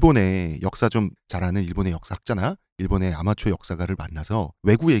우리 일본의 역사 좀 잘 아는 일본의 역사학자나 일본의 아마추어 역사가를 만나서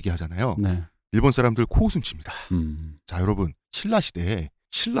왜구 얘기하잖아요. 네. 일본 사람들 코웃음 칩니다. 자 여러분 신라 시대에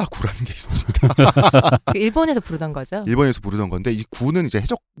신라구라는 게 있었습니다. 일본에서 부르던 거죠? 일본에서 부르던 건데 이 구는 이제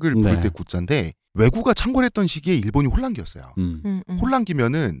해적을 부를 때 구자인데 왜구가 창궐했던 시기에 일본이 혼란기였어요.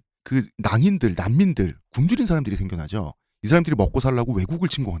 혼란기면은 그 낭인들, 난민들, 굶주린 사람들이 생겨나죠. 이 사람들이 먹고 살라고 외국을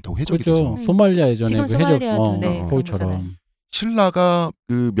침공한다고 해적이 되죠. 소말리아 예전에 그 해적 거기처럼. 신라가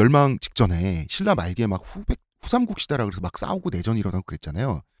그 멸망 직전에 신라 말기에 막 후삼국 시대라 그래서 막 싸우고 내전이 일어나고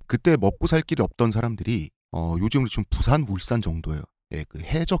그랬잖아요. 그때 먹고 살 길이 없던 사람들이 요즘으로 지금 부산, 울산 정도예요. 예, 그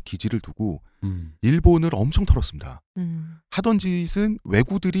해적 기지를 두고 일본을 엄청 털었습니다. 하던 짓은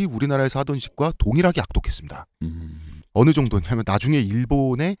왜구들이 우리나라에서 하던 짓과 동일하게 악독했습니다. 어느 정도냐면 나중에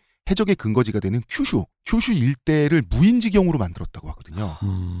일본의 해적의 근거지가 되는 큐슈 일대를 무인지경으로 만들었다고 하거든요.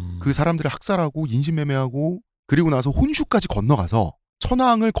 그 사람들을 학살하고 인신매매하고 그리고 나서 혼슈까지 건너가서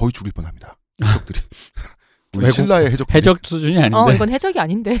천황을 거의 죽일 뻔합니다. 해적들이. 신라의 해적 수준이 아닌데. 이건 해적이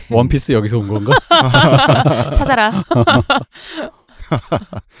아닌데. 원피스 여기서 온 건가? 찾아라.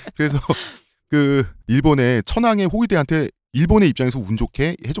 그래서 그 일본의 천황의 호위대한테 일본의 입장에서 운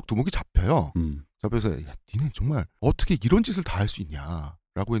좋게 해적 두목이 잡혀요. 잡혀서 야, 니네 정말 어떻게 이런 짓을 다 할 수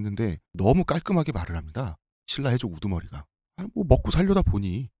있냐라고 했는데 너무 깔끔하게 말을 합니다. 신라 해적 우두머리가 뭐 먹고 살려다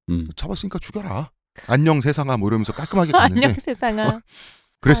보니 잡았으니까 죽여라. 안녕 세상아 뭐 이러면서 깔끔하게 갔는데 안녕 세상아.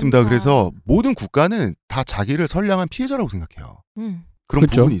 그랬습니다. 그래서 모든 국가는 다 자기를 선량한 피해자라고 생각해요. 그런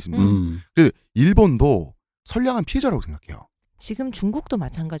그쵸? 부분이 있습니다. 그래서 일본도 선량한 피해자라고 생각해요. 지금 중국도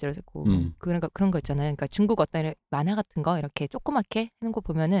마찬가지로 됐고 그런 거 있잖아요. 그러니까 중국 어떤 만화 같은 거 이렇게 조그맣게 하는 거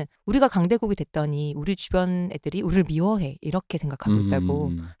보면은 우리가 강대국이 됐더니 우리 주변 애들이 우리를 미워해 이렇게 생각하고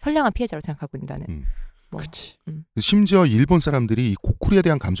있다고. 선량한 피해자로 생각하고 있다는. 그렇지. 심지어 일본 사람들이 이 고쿠리에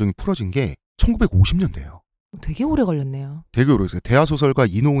대한 감정이 풀어진 게 1950년대예요. 되게 오래 걸렸네요. 되게 오래 걸렸어요. 대하소설가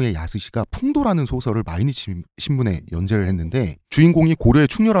이노우에 야스시가 풍도라는 소설을 마이니치 신문에 연재를 했는데 주인공이 고려의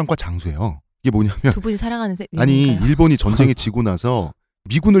충렬함과 장수예요. 이게 뭐냐면 두 분이 사랑하는 아니 일본이 전쟁에 지고 나서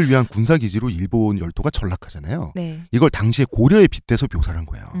미군을 위한 군사기지로 일본 열도가 전락하잖아요. 네. 이걸 당시에 고려에 빗대서 묘사를 한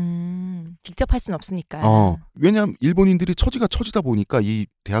거예요. 직접 할 수는 없으니까. 왜냐하면 일본인들이 처지가 처지다 보니까 이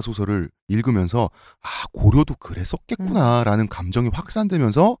대하소설을 읽으면서 고려도 그랬었겠구나라는 감정이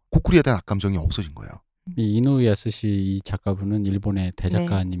확산되면서 고쿠리에 대한 악감정이 없어진 거예요. 이 이노우 야스시 이 작가분은 일본의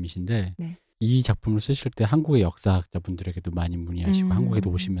대작가님이신데 네. 이 작품을 쓰실 때 한국의 역사학자분들에게도 많이 문의하시고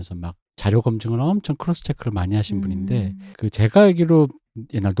한국에도 오시면서 막 자료 검증을 엄청 크로스 체크를 많이 하신 분인데 그 제가 알기로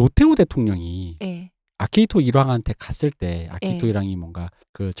옛날 노태우 대통령이 아키히토 일왕한테 갔을 때 아키히토 일왕이 뭔가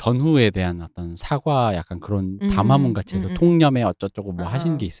그 전후에 대한 어떤 사과 약간 그런 담화문 같이 해서 통념에 어쩌고저쩌고 뭐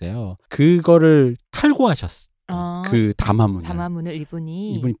하신 게 있어요. 그거를 탈고하셨어. 그 담화문을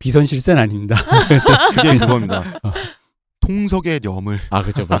이분이 비선실세는 아닙니다. 그게 그겁니다. 통석의 념을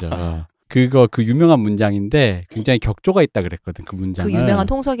그죠 맞아. 그거 그 유명한 문장인데 굉장히 격조가 있다 그랬거든 그 문장을. 그 유명한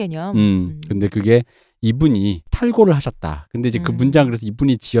통석의 념. 근데 그게 이분이 탈고를 하셨다. 근데 이제 그 문장 그래서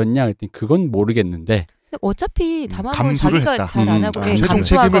이분이 지었냐 그랬더니 그건 모르겠는데. 근데 어차피 담화문 감수를 자기가 했다. 잘 안 하고 최종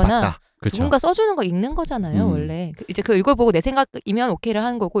책임을 받다. 그렇죠. 누군가 써주는 거 읽는 거잖아요 원래. 이제 그 읽어보고 내 생각이면 오케이를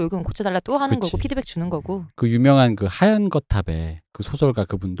하는 거고 여기는 고쳐달라 또 하는 거고 피드백 주는 거고. 그 유명한 그 하얀 거탑의 그 소설가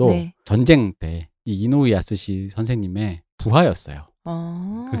그분도 전쟁 때 이 이노우 야스시 선생님의 부하였어요.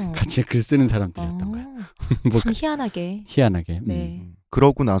 같이 글 쓰는 사람들이었던 거예요. 참 희한하게. 네.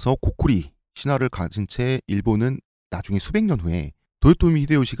 그러고 나서 고쿠리 신화를 가진 채 일본은 나중에 수백 년 후에 도요토미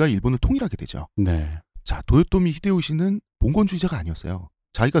히데요시가 일본을 통일하게 되죠. 네. 자, 도요토미 히데요시는 봉건주의자가 아니었어요.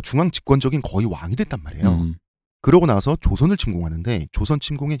 자기가 중앙 집권적인 거의 왕이 됐단 말이에요. 그러고 나서 조선을 침공하는데 조선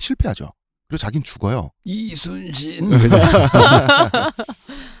침공에 실패하죠. 그리고 자기는 죽어요. 이순신.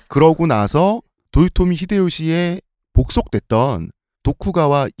 그러고 나서 도요토미 히데요시에 복속됐던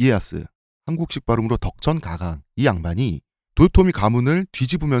도쿠가와 이에야스, 한국식 발음으로 덕천가강 이 양반이 도요토미 가문을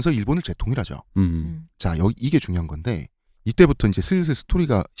뒤집으면서 일본을 재통일하죠. 자, 이게 중요한 건데 이때부터 이제 슬슬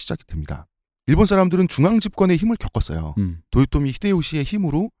스토리가 시작이 됩니다. 일본 사람들은 중앙 집권의 힘을 겪었어요. 도요토미 히데요시의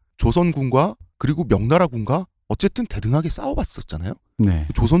힘으로 조선군과 그리고 명나라군과 어쨌든 대등하게 싸워봤었잖아요. 네.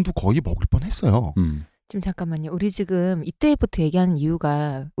 조선도 거의 먹을 뻔했어요. 지금 잠깐만요. 우리 지금 이때부터 얘기하는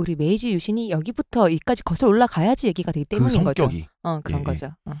이유가 우리 메이지 유신이 여기부터 여기까지 거슬러 올라가야지 얘기가 되기 때문인 그 성격이. 거죠. 그런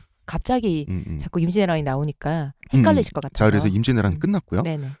거죠. 갑자기 자꾸 임진왜란이 나오니까 헷갈리실 것 같아요. 자, 그래서 임진왜란 끝났고요.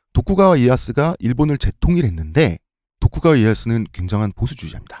 네네. 도쿠가와 이에야스가 일본을 재통일했는데 도쿠가와 이에야스는 굉장한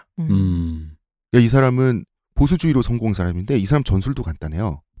보수주의자입니다. 이 사람은 보수주의로 성공한 사람인데 이 사람 전술도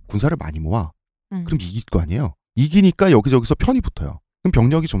간단해요. 군사를 많이 모아. 그럼 이길 거 아니에요. 이기니까 여기저기서 편이 붙어요. 그럼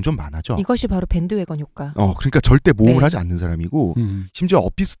병력이 점점 많아져. 이것이 바로 밴드웨건 효과. 그러니까 절대 모험을 하지 않는 사람이고 심지어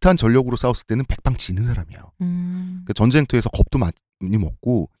엇비슷한 전력으로 싸웠을 때는 백방 지는 사람이에요. 그러니까 전쟁터에서 겁도 많이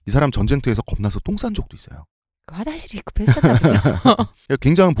먹고 이 사람 전쟁터에서 겁나서 똥 싼 적도 있어요. 화장실이 급했었나 보죠.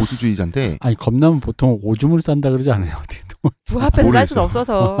 굉장한 보수주의자인데 아니 겁나면 보통 오줌을 싼다 그러지 않아요? 어떻게 부 앞에서 쌀 수는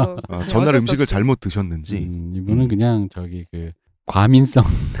없어서 전날 음식을 잘못 드셨는지 이분은 그냥 저기 그 과민성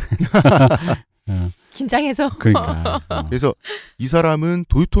긴장해서. 그러니까. 그래서 이 사람은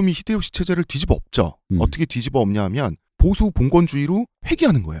도요토미 히데요시 체제를 뒤집어 엎죠. 어떻게 뒤집어 엎냐 하면 보수 봉건주의로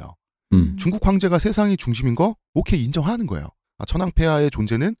회귀하는 거예요. 중국 황제가 세상의 중심인 거 오케이 인정하는 거예요. 천황폐하의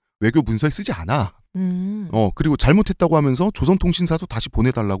존재는 외교 문서에 쓰지 않아. 그리고 잘못했다고 하면서 조선통신사도 다시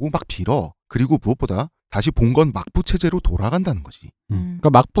보내달라고 막 빌어. 그리고 무엇보다 다시 봉건 막부 체제로 돌아간다는 거지. 그러니까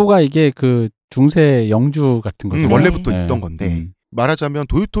막부가 이게 그 중세 영주 같은 거죠. 원래부터 있던 건데 말하자면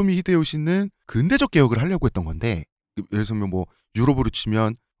도요토미 히데요시는 근대적 개혁을 하려고 했던 건데 예를 들면 뭐 유럽으로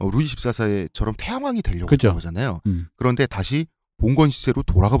치면 루이 14세처럼 태양왕이 되려고 했던 거잖아요. 그런데 다시 봉건 시대로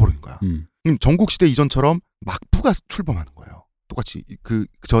돌아가 버리는 거야. 전국시대 이전처럼 막부가 출범하는 거예요. 똑같이 그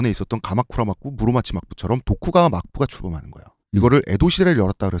전에 있었던 가마쿠라 막부, 무로마치 막부처럼 도쿠가와 막부가 출범하는 거예요. 이거를 에도 시대를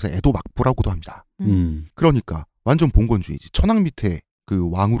열었다 그래서 에도 막부라고도 합니다. 그러니까 완전 봉건주의지. 천황 밑에 그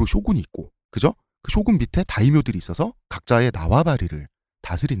왕으로 쇼군이 있고, 그죠? 그 쇼군 밑에 다이묘들이 있어서 각자의 나와바리를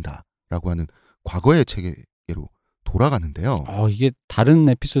다스린다라고 하는 과거의 체계로 돌아가는데요. 이게 다른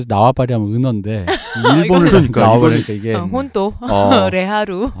에피소드 나와바리 하면 은어인데 일본을 그러니까 나와버리니까 이게 혼또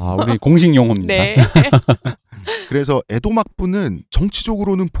레하루. 우리 공식 용어입니다. 네. 그래서 에도 막부는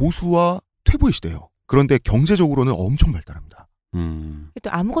정치적으로는 보수와 퇴보의 시대예요. 그런데 경제적으로는 엄청 발달합니다.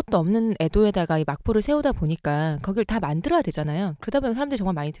 또 아무것도 없는 에도에다가 이 막부를 세우다 보니까 거길 다 만들어야 되잖아요. 그러다 보니 사람들이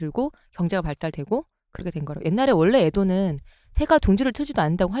정말 많이 들고 경제가 발달되고 그렇게 된 거로. 옛날에 원래 에도는 새가 둥지를 틀지도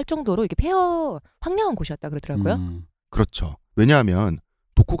않는다고 할 정도로 이게 폐허 황량한 곳이었다 그러더라고요. 그렇죠. 왜냐하면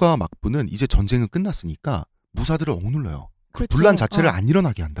도쿠가와 막부는 이제 전쟁은 끝났으니까 무사들을 억눌러요. 그 분란 자체를 안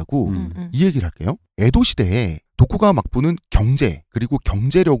일어나게 한다고 이 얘기를 할게요. 에도 시대에 도쿠가와 막부는 경제 그리고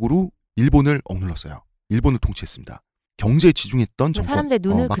경제력으로 일본을 억눌렀어요. 일본을 통치했습니다. 경제에 지중했던 정권. 사람들의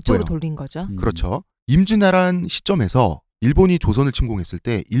눈을 그쪽으로 돌린 거죠. 그렇죠. 임진왜란 시점에서 일본이 조선을 침공했을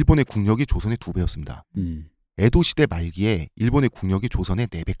때 일본의 국력이 조선의 2배였습니다. 에도 시대 말기에 일본의 국력이 조선의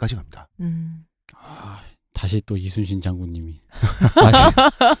 4배까지 갑니다. 다시 또 이순신 장군님이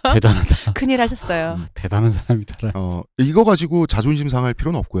대단하다. 큰일 하셨어요. 대단한 사람이다. 이거 가지고 자존심 상할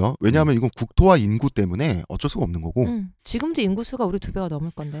필요는 없고요. 왜냐하면 이건 국토와 인구 때문에 어쩔 수가 없는 거고. 지금도 인구수가 우리 2배가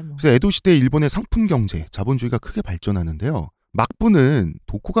넘을 건데. 뭐. 그래서 에도 시대 일본의 상품 경제, 자본주의가 크게 발전하는데요. 막부는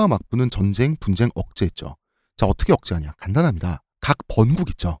도쿠가와 막부는 전쟁, 분쟁 억제했죠. 자, 어떻게 억제하냐? 간단합니다. 각 번국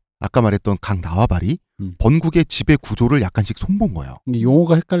있죠. 아까 말했던 각 나와바리 번국의 지배 구조를 약간씩 손본 거예요.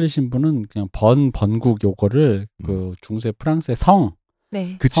 용어가 헷갈리신 분은 그냥 번국 요거를 그 중세 프랑스의 성,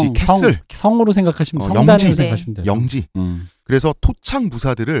 네. 그치 캐슬 성으로 생각하시면 성단으로 영지, 생각하시면 돼요. 영지. 그래서 토착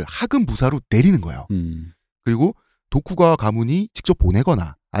무사들을 하급 무사로 내리는 거예요. 그리고 도쿠가와 가문이 직접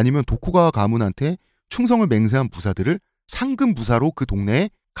보내거나 아니면 도쿠가와 가문한테 충성을 맹세한 무사들을 상급 무사로 그 동네에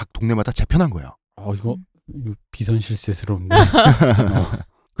각 동네마다 재편한 거예요. 이거 비선실세스러운데.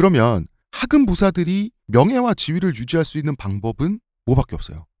 그러면 하급 무사들이 명예와 지위를 유지할 수 있는 방법은 뭐밖에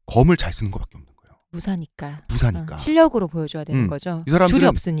없어요. 검을 잘 쓰는 것밖에 없는 거예요. 무사니까. 실력으로 보여줘야 되는 거죠. 이 사람들은 줄이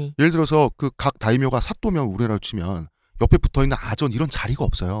없으니. 예를 들어서 그 각 다이묘가 사또면 우리나라로 치면 옆에 붙어있는 아전 이런 자리가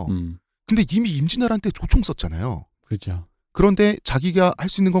없어요. 근데 이미 임진왜란 때 조총 썼잖아요. 그렇죠. 그런데 자기가 할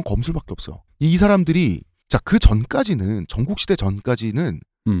수 있는 건 검술밖에 없어요. 이 사람들이 자, 그 전까지는 전국시대 전까지는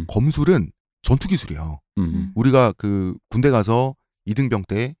검술은 전투기술이에요. 우리가 그 군대 가서 이등병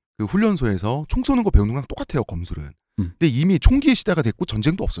때 그 훈련소에서 총 쏘는 거 배우는 거랑 똑같아요. 검술은. 근데 이미 총기의 시대가 됐고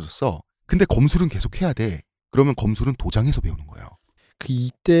전쟁도 없어졌어. 근데 검술은 계속 해야 돼. 그러면 검술은 도장에서 배우는 거예요.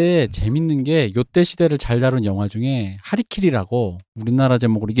 이때 재밌는 게 요때 시대를 잘 다룬 영화 중에 하리키리라고 우리나라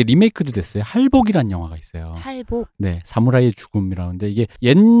제목으로 이게 리메이크도 됐어요. 할복이라는 영화가 있어요. 할복? 네. 사무라이의 죽음이라는데 이게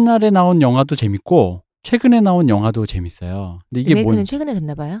옛날에 나온 영화도 재밌고 최근에 나온 영화도 재밌어요. 근데 이게 리메이크는 최근에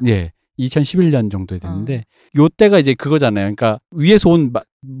됐나 봐요? 네. 2011년 정도에 됐는데 요때가 이제 그거잖아요. 그러니까 위에서 온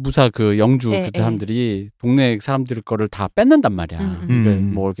무사 그 영주 그 사람들이 동네 사람들 거를 다 뺏는단 말이야.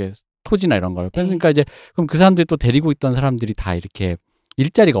 그러니까 뭐 이렇게 토지나 이런 걸 뺏으니까 이제 그럼 그 사람들이 또 데리고 있던 사람들이 다 이렇게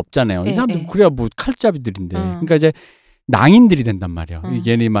일자리가 없잖아요. 이 사람들 그래야 뭐 칼잡이들인데. 그러니까 이제 낭인들이 된단 말이야.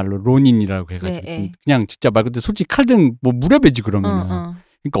 얘네 말로 론인이라고 해가지고 그냥 진짜 말 그대로 솔직히 칼든 뭐 무렵이지 그러면은.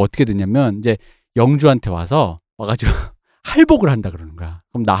 그러니까 어떻게 되냐면 이제 영주한테 와가지고 할복을 한다 그러는 거야.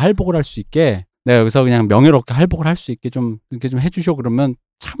 그럼 나 할복을 할 수 있게 내가 여기서 그냥 명예롭게 할복을 할 수 있게 좀 이렇게 좀 해주셔. 그러면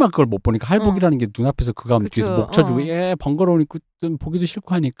차마 그걸 못 보니까 할복이라는 게 눈앞에서 그거 하면 뒤에서 목 쳐주고 번거로우니까 좀 보기도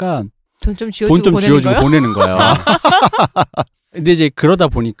싫고 하니까 돈 좀 쥐어주고 보내는 거예요. 근데 이제 그러다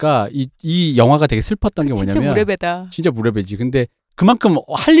보니까 이 영화가 되게 슬펐던 게 뭐냐면 진짜 무례배다. 진짜 무례배지. 근데 그만큼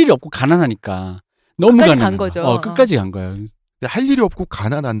할 일이 없고 가난하니까 너무 간 거죠. 끝까지 간 거예요. 할 일이 없고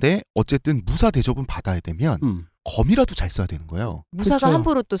가난한데 어쨌든 무사 대접은 받아야 되면 검이라도 잘 써야 되는 거예요. 무사가 그렇죠.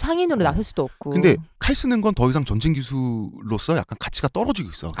 함부로 또 상인으로 나설 수도 없고. 근데 칼 쓰는 건 더 이상 전쟁 기술로서 약간 가치가 떨어지고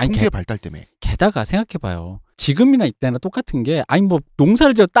있어. 총기의 발달 때문에. 게다가 생각해봐요. 지금이나 이때나 똑같은 게 아니 뭐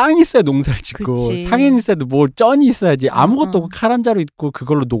농사를 지어 땅이 있어야 농사를 짓고 그치. 상인이 있어도 뭐 쩐이 있어야지 아무것도 없고 칼 한 자루 있고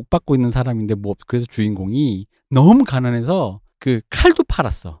그걸로 녹받고 있는 사람인데 뭐 그래서 주인공이 너무 가난해서 그 칼도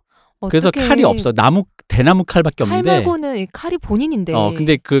팔았어. 그래서 칼이 없어. 대나무 칼밖에 없는데. 칼 말고는 칼이 본인인데.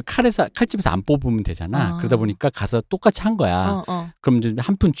 근데 그 칼집에서 안 뽑으면 되잖아. 그러다 보니까 가서 똑같이 한 거야. 그럼 이제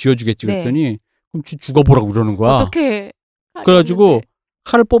한 푼 쥐어주겠지 그랬더니 그럼 죽어보라고 그러는 거야. 어떻게? 그래가지고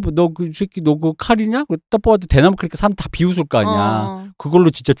칼을 뽑아. 너 그 새끼 너 그 칼이냐? 딱 뽑아도 대나무 칼이니까 사람 다 비웃을 거 아니야. 그걸로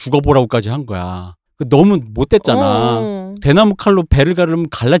진짜 죽어보라고까지 한 거야. 너무 못됐잖아. 대나무 칼로 배를 가르면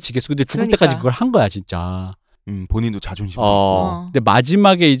갈라지겠어. 근데 죽을 때까지 그걸 한 거야 진짜. 본인도 자존심. 근데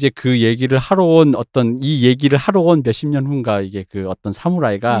마지막에 이제 그 얘기를 하러 온 몇십 년 후인가 이게 그 어떤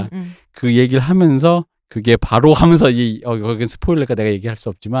사무라이가 그 얘기를 하면서 그게 바로 하면서 여기 스포일러가 내가 얘기할 수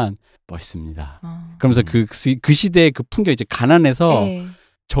없지만 멋있습니다. 그러면서 그 시대의 그 풍경 이제 가난해서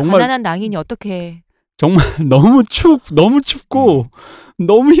정말 가난한 낭인이 어떻게 정말 너무 춥고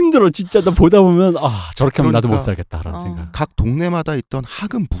너무 힘들어. 진짜 나 보다 보면 저렇게 하면 나도 못 살겠다라는 생각. 각 동네마다 있던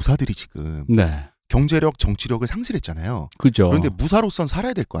하급 무사들이 지금 경제력, 정치력을 상실했잖아요. 그죠. 그런데 무사로선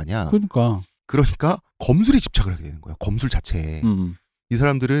살아야 될 거 아니야. 그러니까 검술에 집착을 하게 되는 거야. 검술 자체에. 이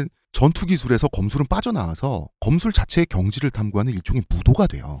사람들은 전투 기술에서 검술은 빠져나와서 검술 자체의 경지를 탐구하는 일종의 무도가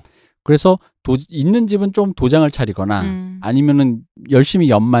돼요. 그래서 있는 집은 좀 도장을 차리거나 아니면은 열심히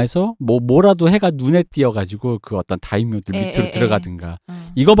연마해서 뭐라도 해가 눈에 띄어가지고 그 어떤 다이묘들 밑으로 들어가든가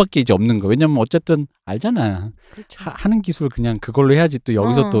이거밖에 이제 없는 거. 왜냐면 어쨌든 알잖아. 그렇죠. 하는 기술 그냥 그걸로 해야지 또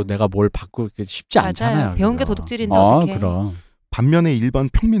여기서 또 내가 뭘 바꾸기 쉽지 맞아요. 않잖아요. 배운 게 도둑질인데 어떻게? 그럼. 반면에 일반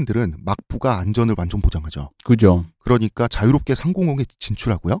평민들은 막부가 안전을 완전 보장하죠. 그죠. 그러니까 자유롭게 상공업에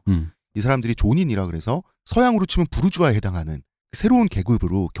진출하고요. 이 사람들이 존인이라 그래서 서양으로 치면 부르주아에 해당하는 새로운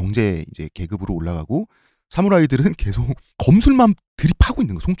계급으로 경제 이제 계급으로 올라가고 사무라이들은 계속 검술만 들이파고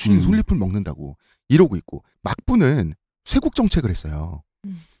있는 거. 송춘이 솔잎을 먹는다고 이러고 있고 막부는 쇄국 정책을 했어요.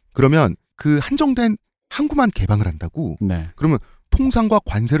 그러면 그 한정된 항구만 개방을 한다고. 네. 그러면 통상과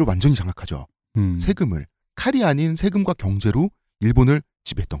관세를 완전히 장악하죠. 세금을 칼이 아닌 세금과 경제로 일본을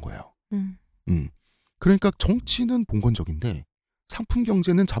지배했던 거예요. 그러니까 정치는 봉건적인데 상품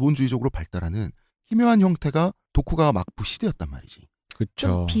경제는 자본주의적으로 발달하는 희묘한 형태가 도쿠가와 막부 시대였단 말이지. 그렇죠.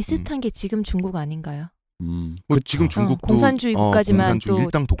 좀 비슷한 게 지금 중국 아닌가요? 뭐 지금 중국도 공산주의 국가지만 또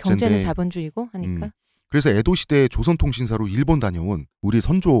일당 독재인데 경제는 자본주의고 하니까. 그래서 에도 시대 조선통신사로 일본 다녀온 우리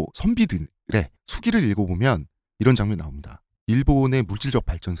선조 선비들의 수기를 읽어보면 이런 장면이 나옵니다. 일본의 물질적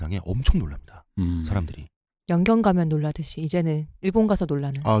발전상에 엄청 놀랍니다. 사람들이. 연경 가면 놀라듯이 이제는 일본 가서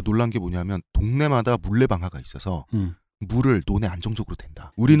놀라는. 놀란 게 뭐냐면 동네마다 물레방아가 있어서 물을 논에 안정적으로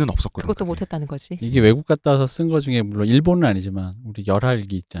댄다. 우리는 없었거든. 그것도 못했다는 거지. 이게 외국 갔다 와서 쓴 거 중에 물론 일본은 아니지만 우리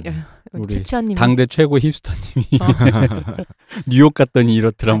열할기 있잖아요. 우리 당대 최고 힙스터님이 뉴욕 갔더니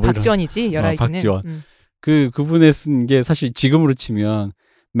이렇더라. 박지원이지 열할기는. 박지원. 그분의 쓴 게 사실 지금으로 치면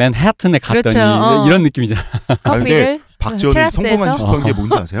맨해튼에 갔더니 그렇죠. 이런 느낌이잖아. 커피를 박지원이 성공한 힙스터인 게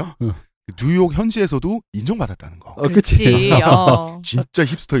뭔지 아세요? 뉴욕 현지에서도 인정받았다는 거. 그렇지. 진짜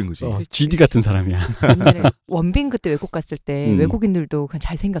힙스터인 거지. GD 같은 사람이야. 원빈 그때 외국 갔을 때 외국인들도 그냥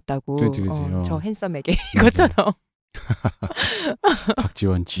잘생겼다고. 그치. 저 핸섬에게 이것처럼.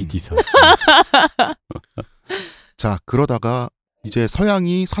 박지원 GD서. 자, 그러다가 이제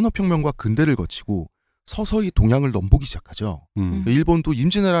서양이 산업혁명과 근대를 거치고 서서히 동양을 넘보기 시작하죠. 일본도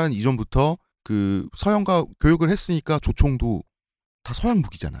임진왜란 이전부터 그 서양과 교육을 했으니까 조총도 다 서양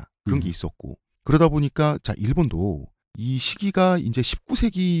무기잖아. 그런 게 있었고. 그러다 보니까 자, 일본도 이 시기가 이제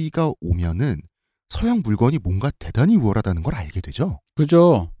 19세기가 오면은 서양 물건이 뭔가 대단히 우월하다는 걸 알게 되죠.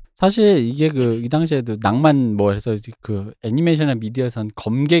 그죠. 사실 이게 이 당시에도 낭만 해서 그 애니메이션이나 미디어에선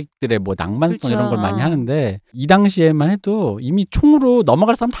검객들의 낭만성 그렇죠. 이런 걸 많이 하는데 이 당시에만 해도 이미 총으로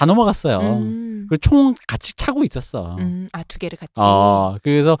넘어갈 사람 다 넘어갔어요. 그 총 같이 차고 있었어. 두 개를 같이.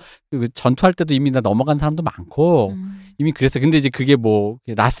 그래서 전투할 때도 이미 다 넘어간 사람도 많고 이미 그랬어. 근데 이제 그게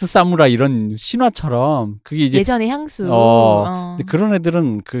라스트 사무라이 이런 신화처럼 그게 이제 예전의 향수. 근데 그런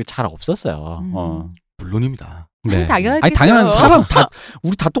애들은 잘 없었어요. 물론입니다. 네. 당연하겠죠. 당연한 사람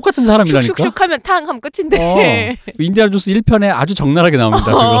우리 다 똑같은 사람이라니까. 슉슉슉 하면 탕 하면 끝인데. 인디아나 존스 1편에 아주 적나라하게 나옵니다.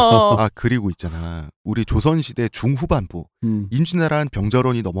 그거. 그리고 있잖아. 우리 조선시대 중후반부 임진왜란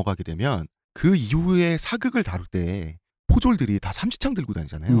병자론이 넘어가게 되면 그 이후에 사극을 다룰 때 포졸들이 다 삼지창 들고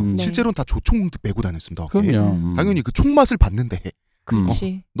다니잖아요. 실제로는 다 조총 메고 다녔습니다. 그럼요. 당연히 그 총맛을 봤는데.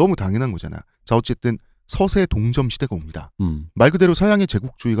 그렇지. 너무 당연한 거잖아. 자, 어쨌든 서세 동점 시대가 옵니다. 말 그대로 서양의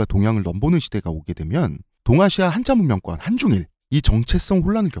제국주의가 동양을 넘보는 시대가 오게 되면 동아시아 한자 문명권 한중일 이 정체성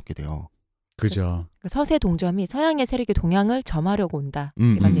혼란을 겪게 돼요. 그죠. 서세 동점이 서양의 세력이 동양을 점하려고 온다.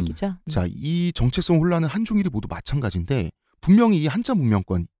 이런 얘기죠. 자, 이 정체성 혼란은 한중일이 모두 마찬가지인데 분명히 이 한자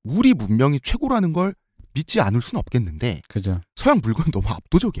문명권 우리 문명이 최고라는 걸 믿지 않을 수는 없겠는데 그죠. 서양 물건이 너무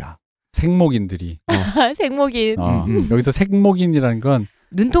압도적이야. 색목인들이. 색목인. 여기서 색목인이라는 건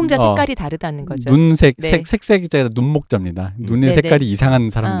눈동자 색깔이 다르다는 거죠. 눈색, 색색자에다 눈목자입니다. 눈의 색깔이 이상한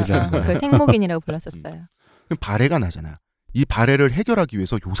사람들이라는 거예요. 그 색목인이라고 불렀었어요. 그럼 발해가 나잖아. 이 발해를 해결하기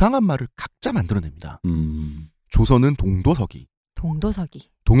위해서 요상한 말을 각자 만들어냅니다. 조선은 동도서기.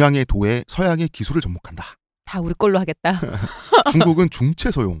 동양의 도에 서양의 기술을 접목한다. 다 우리 걸로 하겠다. 중국은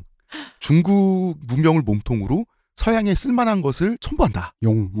중체서용. 중국 문명을 몸통으로 서양에 쓸만한 것을 첨부한다.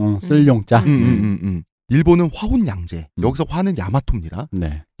 쓸 용자. 일본은 화혼양제. 여기서 화는 야마토입니다.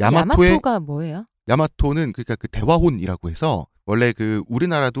 네. 야마토가 뭐예요? 야마토는 그러니까 그 대화혼이라고 해서 원래 그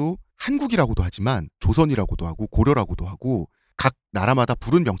우리나라도 한국이라고도 하지만 조선이라고도 하고 고려라고도 하고 각 나라마다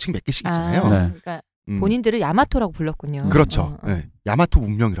부른 명칭 몇 개씩 있잖아요. 그러니까 본인들을 야마토라고 불렀군요. 그렇죠. 네. 야마토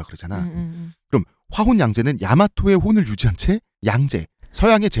문명이라 그러잖아. 그럼 화혼양제는 야마토의 혼을 유지한 채 양제.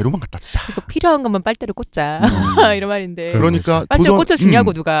 서양의 재료만 갖다 쓰자. 이거 필요한 것만 빨대를 꽂자. 이런 말인데. 그러니까 빨대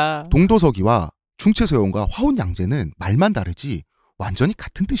꽂혀주냐고 누가. 동도서기와 중체서용과 화혼양제는 말만 다르지 완전히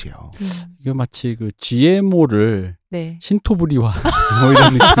같은 뜻이에요. 이게 마치 그 GMO를 신토부리화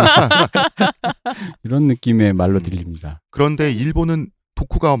이런 느낌. 이런 느낌의 말로 들립니다. 그런데 일본은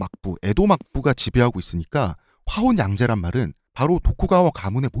도쿠가와 막부, 에도 막부가 지배하고 있으니까 화혼양제란 말은 바로 도쿠가와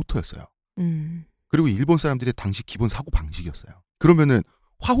가문의 모토였어요. 그리고 일본 사람들의 당시 기본 사고 방식이었어요. 그러면은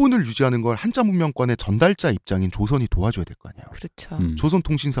화혼을 유지하는 걸 한자 문명권의 전달자 입장인 조선이 도와줘야 될 거 아니에요. 그렇죠.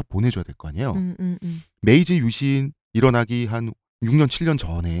 조선통신사 보내줘야 될 거 아니에요. 메이지 유신 일어나기 한 6년 7년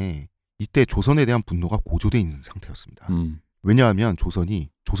전에 이때 조선에 대한 분노가 고조돼 있는 상태였습니다. 왜냐하면 조선이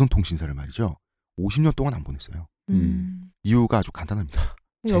조선통신사를 말이죠. 50년 동안 안 보냈어요. 이유가 아주 간단합니다.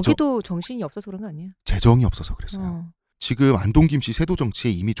 여기도 정신이 없어서 그런 거 아니에요? 재정이 없어서 그랬어요. 지금 안동김씨 세도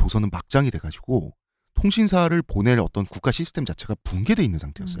정치에 이미 조선은 막장이 돼가지고 통신사를 보낼 어떤 국가 시스템 자체가 붕괴돼 있는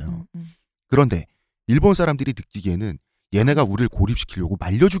상태였어요. 그런데 일본 사람들이 느끼기에는 얘네가 우리를 고립시키려고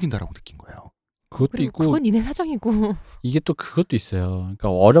말려 죽인다라고 느낀 거예요. 그것도 있고 그건 니네 사정이고 이게 또 그것도 있어요. 그러니까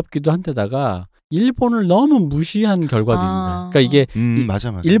어렵기도 한데다가 일본을 너무 무시한 결과도 있는데, 그러니까 이게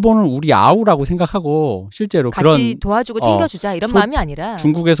맞아. 일본은 우리 아우라고 생각하고 실제로 같이 그런 도와주고 챙겨주자 이런 마음이 아니라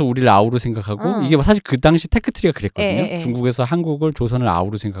중국에서 우리를 아우로 생각하고 이게 사실 그 당시 테크트리가 그랬거든요. 에. 중국에서 한국을 조선을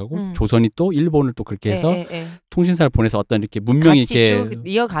아우로 생각하고 조선이 또 일본을 또 그렇게 해서 통신사를 보내서 어떤 이렇게 문명이 이렇게 쭉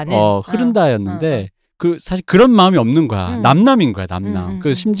이어가는 흐른다였는데 그 사실 그런 마음이 없는 거야. 남남인 거야, 남남.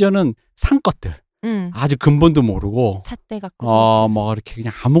 그 심지어는 산 것들. 아주 근본도 모르고 삿대 갖고 뭐 이렇게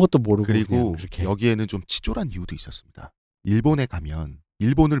그냥 아무것도 모르고 그리고 이렇게. 여기에는 좀 치졸한 이유도 있었습니다. 일본에 가면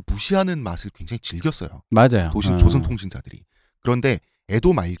일본을 무시하는 맛을 굉장히 즐겼어요. 맞아요. 조선 통신자들이. 그런데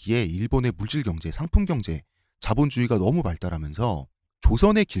에도 말기에 일본의 물질 경제, 상품 경제, 자본주의가 너무 발달하면서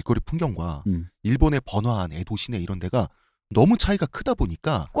조선의 길거리 풍경과 일본의 번화한 에도 시내 이런 데가 너무 차이가 크다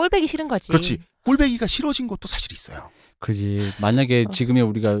보니까 꼴배기 싫은 거지. 그렇지. 꼴배기가 싫어진 것도 사실 있어요. 그지. 만약에 지금의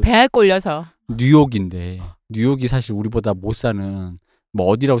우리가 배알 꼴려서 뉴욕인데 뉴욕이 사실 우리보다 못 사는 뭐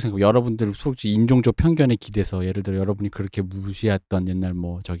어디라고 생각하고 여러분들 솔직히 인종적 편견에 기대서 예를 들어 여러분이 그렇게 무시했던 옛날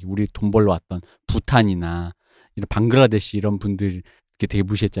뭐 저기 우리 돈 벌러 왔던 부탄이나 이런 방글라데시 이런 분들 이렇게 되게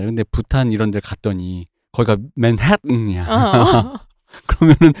무시했잖아요. 근데 부탄 이런 데 갔더니 거기가 맨하튼이야.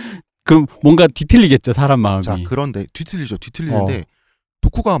 그러면은 그 뭔가 뒤틀리겠죠, 사람 마음이. 자, 그런데 뒤틀리는데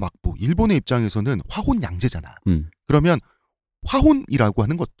도쿠가와 막부 일본의 입장에서는 화혼 양제잖아. 그러면 화혼이라고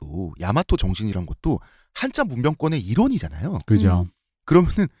하는 것도 야마토 정신이란 것도 한자 문명권의 일원이잖아요. 그죠.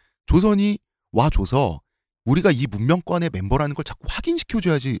 그러면은 조선이 와줘서 우리가 이 문명권의 멤버라는 걸 자꾸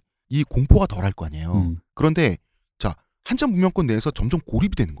확인시켜줘야지 이 공포가 덜할 거 아니에요. 그런데 자, 한자 문명권 내에서 점점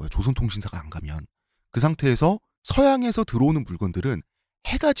고립이 되는 거예요. 조선통신사가 안 가면. 그 상태에서 서양에서 들어오는 물건들은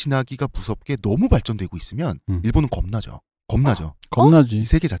해가 지나기가 무섭게 너무 발전되고 있으면 일본은 겁나죠. 겁나지. 이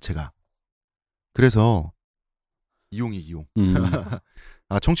세계 자체가. 그래서 이용.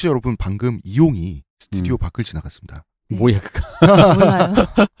 아, 청취자 여러분, 방금 이용이 스튜디오 밖을 지나갔습니다. 뭐야 그거? 몰라요.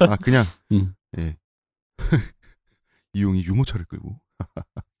 아, 그냥 예. 이용이 유모차를 끌고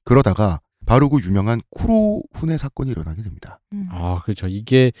그러다가 바로 그 유명한 쿠로훈의 사건이 일어나게 됩니다. 아, 그렇죠.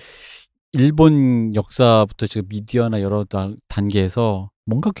 이게 일본 역사부터 지금 미디어나 여러 단계에서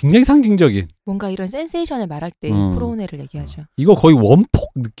뭔가 굉장히 상징적인. 뭔가 이런 센세이션을 말할 때 쿠로훈회를 얘기하죠. 이거 거의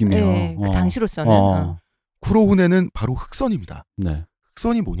원폭 느낌이에요. 네, 그 당시로서는. 쿠로훈회는 바로 흑선입니다. 네.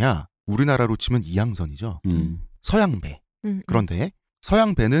 흑선이 뭐냐? 우리나라로 치면 이양선이죠. 서양배. 그런데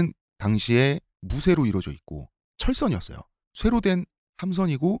서양배는 당시에 무쇠로 이루어져 있고 철선이었어요. 쇠로 된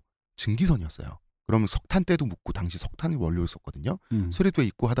함선이고 증기선이었어요. 그러면 석탄대도 묻고 당시 석탄을 원료로 썼거든요. 쇠로 돼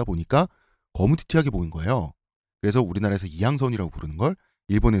있고 하다 보니까 거무튀튀하게 보인 거예요. 그래서 우리나라에서 이양선이라고 부르는 걸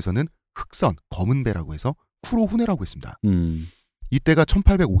일본에서는 흑선, 검은배라고 해서 쿠로훈회라고 했습니다. 이때가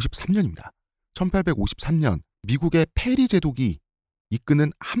 1853년입니다. 1853년 미국의 페리 제독이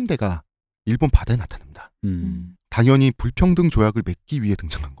이끄는 함대가 일본 바다에 나타납니다. 당연히 불평등 조약을 맺기 위해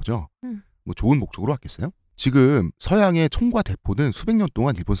등장한 거죠. 뭐 좋은 목적으로 왔겠어요? 지금 서양의 총과 대포는 수백 년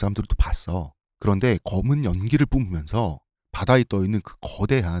동안 일본 사람들도 봤어. 그런데 검은 연기를 뿜으면서 바다에 떠있는 그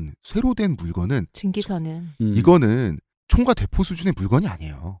거대한 쇠로 된 물건은 증기선은 이거는 총과 대포 수준의 물건이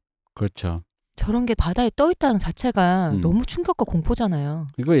아니에요. 그렇죠. 저런 게 바다에 떠 있다는 자체가 너무 충격과 공포잖아요.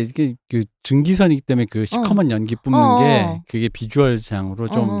 이게 그 증기선이기 때문에 그 시커먼 연기 뿜는 게 그게 비주얼상으로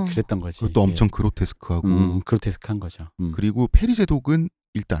좀 그랬던 거지. 그것도 엄청 그로테스크하고 그로테스크한 거죠. 그리고 페리 제독은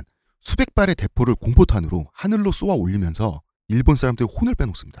일단 수백 발의 대포를 공포탄으로 하늘로 쏘아 올리면서 일본 사람들의 혼을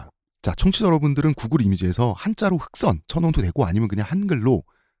빼놓습니다. 자, 청취자 여러분들은 구글 이미지에서 한자로 흑선 쳐놓어도 되고 아니면 그냥 한글로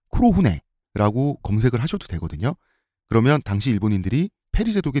쿠로훈회라고 검색을 하셔도 되거든요. 그러면 당시 일본인들이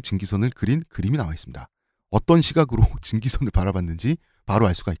페리 제독의 증기선을 그린 그림이 나와 있습니다. 어떤 시각으로 증기선을 바라봤는지 바로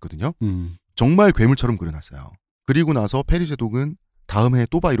알 수가 있거든요. 정말 괴물처럼 그려놨어요. 그리고 나서 페리 제독은 다음 해에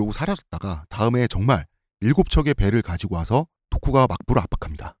또봐 이러고 사라졌다가 다음 해에 정말 7척의 배를 가지고 와서 도쿠가와 막부를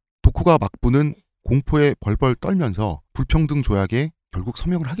압박합니다. 도쿠가와 막부는 공포에 벌벌 떨면서 불평등 조약에 결국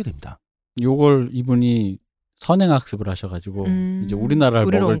서명을 하게 됩니다. 요걸 이분이 선행학습을 하셔가지고 이제 우리나라를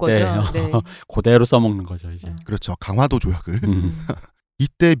먹을 때 네. 그대로 써먹는 거죠 이제. 그렇죠. 강화도 조약을.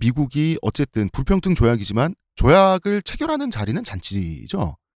 이때 미국이 어쨌든 불평등 조약이지만 조약을 체결하는 자리는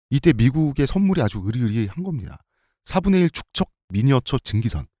잔치죠. 이때 미국의 선물이 아주 의리의리한 겁니다. 4분의 1 축척 미니어처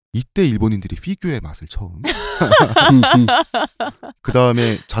증기선. 이때 일본인들이 피규어의 맛을 처음. 그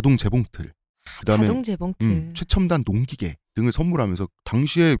다음에 자동 재봉틀. 그다음에 자동 재봉틀. 최첨단 농기계 등을 선물하면서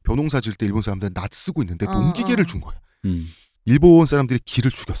당시에 벼농사 지을 때 일본 사람들은 낫 쓰고 있는데 농기계를 준 거예요. 일본 사람들이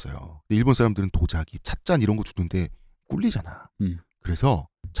기를 죽였어요. 일본 사람들은 도자기, 찻잔 이런 거 주는데 꿀리잖아. 그래서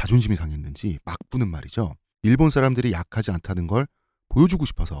자존심이 상했는지 막부는 말이죠. 일본 사람들이 약하지 않다는 걸 보여주고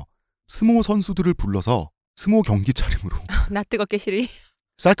싶어서 스모 선수들을 불러서 스모 경기 차림으로 나 뜨겁게 시리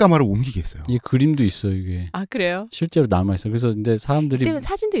쌀가마를 옮기게 했어요. 이 그림도 있어요 이게. 아 그래요? 실제로 남아있어요. 그래서 근데 사람들이 그때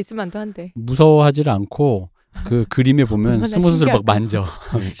사진도 있으면 안 한데 무서워하지를 않고 그 그림에 보면 스모 선수를 막 만져.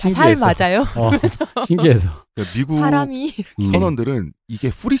 살 맞아요? 신기해서. 미국 사람이 선원들은 이게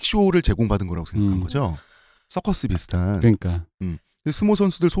프릭쇼를 제공받은 거라고 생각한 거죠. 서커스 비슷한. 그러니까. 스모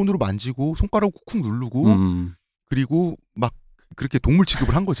선수들 손으로 만지고 손가락 쿡쿡 누르고 그리고 막 그렇게 동물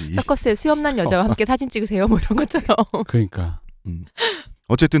취급을 한 거지. 서커스에 수염난 여자와 함께 사진 찍으세요 뭐 이런 것처럼. 그러니까.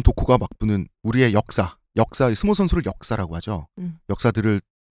 어쨌든 도쿠가 막부는 우리의 역사 스모 선수를 역사라고 하죠. 역사들을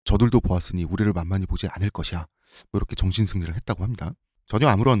저들도 보았으니 우리를 만만히 보지 않을 것이야. 뭐 이렇게 정신승리를 했다고 합니다. 전혀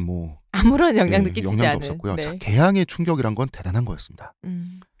아무런 영향도 끼치지 영향도 않은. 없었고요. 네. 자, 개항의 충격이란 건 대단한 거였습니다.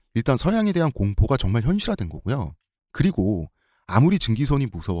 일단 서양에 대한 공포가 정말 현실화된 거고요. 그리고 아무리 증기선이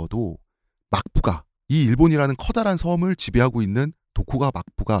무서워도 막부가 이 일본이라는 커다란 섬을 지배하고 있는 도쿠가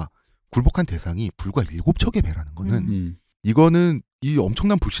막부가 굴복한 대상이 불과 7척의 배라는 거는 이거는 이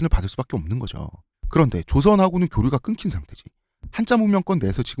엄청난 불신을 받을 수밖에 없는 거죠. 그런데 조선하고는 교류가 끊긴 상태지. 한자 문명권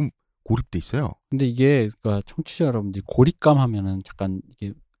내에서 지금 고립돼 있어요. 근데 이게 그러니까 청취자 여러분들이 고립감 하면은 잠깐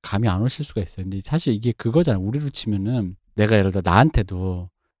이게 감이 안 오실 수가 있어요. 근데 사실 이게 그거잖아요. 우리로 치면은 내가 예를 들어 나한테도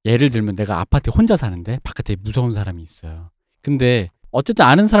예를 들면 내가 아파트에 혼자 사는데 바깥에 무서운 사람이 있어요. 근데 어쨌든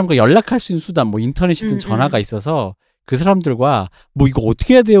아는 사람과 연락할 수 있는 수단 뭐 인터넷이든 전화가 있어서 그 사람들과 뭐 이거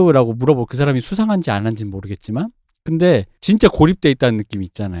어떻게 해야 돼요? 라고 물어보고 그 사람이 수상한지 안 한지는 모르겠지만 근데 진짜 고립돼 있다는 느낌이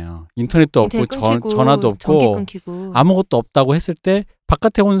있잖아요. 인터넷도 없고 전화도 없고 아무것도 없다고 했을 때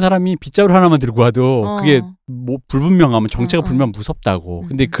바깥에 온 사람이 빗자루 하나만 들고 와도 그게 뭐 불분명하면 정체가 불면 무섭다고.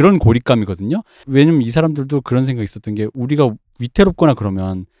 근데 그런 고립감이거든요. 왜냐면 이 사람들도 그런 생각이 있었던 게 우리가 위태롭거나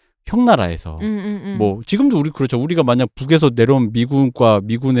그러면 형나라에서 뭐 지금도 우리 그렇죠. 우리가 만약 북에서 내려온 미군과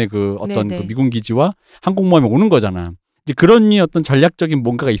미군의 그 어떤 그 미군 기지와 항공모함이 오는 거잖아. 이제 그런 어떤 전략적인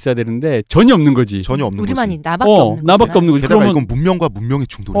뭔가가 있어야 되는데 전혀 없는 거지. 전혀 없는 우리만이 거지. 나밖에 없는 나밖에 없는 거지. 게다가 이건 문명과 문명의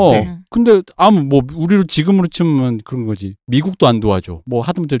충돌인데. 근데 뭐 우리로 지금으로 치면 그런 거지. 미국도 안 도와줘. 뭐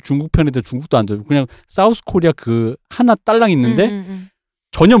하다못해 중국 편에도 중국도 안 도와줘. 그냥 사우스 코리아 그 하나 딸랑 있는데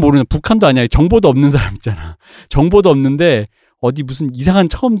전혀 모르는 북한도 아니야. 정보도 없는 사람 있잖아. 정보도 없는데 어디 무슨 이상한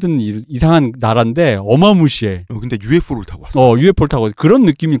처음 듣는 이상한 나라인데 어마무시해. 근데 UFO를 타고 왔어. UFO를 타고 그런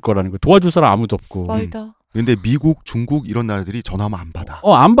느낌일 거라는 거야. 도와줄 사람 아무도 없고. 멀다. 근데 미국, 중국 이런 나라들이 전화하면 안 받아.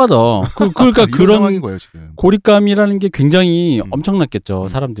 안 받아. 그러니까 그런 상황인 거예요 지금. 고립감이라는 게 굉장히 엄청났겠죠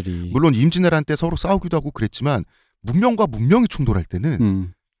사람들이. 물론 임진왜란 때 서로 싸우기도 하고 그랬지만 문명과 문명이 충돌할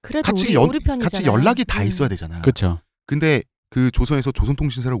때는 같이 연락이 다 있어야 되잖아. 그렇죠. 근데 그 조선에서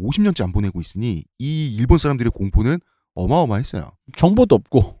조선통신사를 50년째 안 보내고 있으니 이 일본 사람들의 공포는 어마어마했어요. 정보도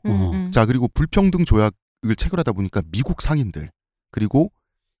없고. 자, 그리고 불평등 조약을 체결하다 보니까 미국 상인들 그리고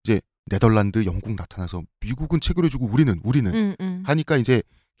이제 네덜란드, 영국 나타나서 미국은 체결해주고 우리는 하니까 이제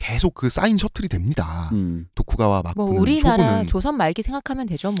계속 그 사인 셔틀이 됩니다. 도쿠가와 막부는 우리나라 쇼군은 조선 말기 생각하면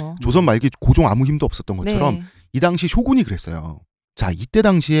되죠 뭐. 조선 말기 고종 아무 힘도 없었던 것처럼 이 당시 쇼군이 그랬어요. 자, 이때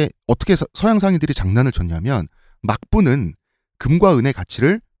당시에 어떻게 서양 상인들이 장난을 쳤냐면 막부는 금과 은의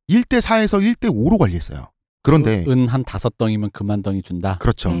가치를 1대4에서 1대5로 관리했어요. 그런데 은 한 5덩이면 금 한 덩이 준다.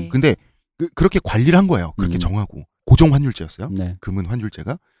 그렇죠. 근데 그렇게 관리를 한 거예요. 그렇게 정하고 고정 환율제였어요. 네. 금은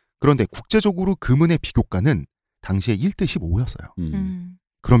환율제가. 그런데 국제적으로 금은의 비교가는 당시에 1대15였어요.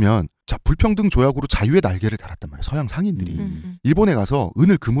 그러면 자, 불평등 조약으로 자유의 날개를 달았단 말이에요. 서양 상인들이. 일본에 가서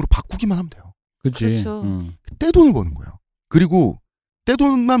은을 금으로 바꾸기만 하면 돼요. 그렇죠. 떼돈을 버는 거예요. 그리고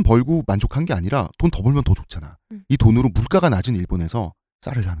떼돈만 벌고 만족한 게 아니라 돈 더 벌면 더 좋잖아. 이 돈으로 물가가 낮은 일본에서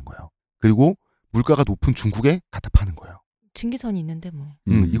쌀을 사는 거예요. 그리고 물가가 높은 중국에 갖다 파는 거예요. 증기선이 있는데 뭐.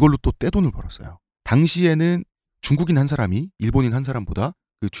 이걸로 또 떼돈을 벌었어요. 당시에는 중국인 한 사람이 일본인 한 사람보다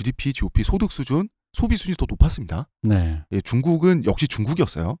그 GDP, GOP, 소득 수준, 소비 수준이 더 높았습니다. 네. 예, 중국은 역시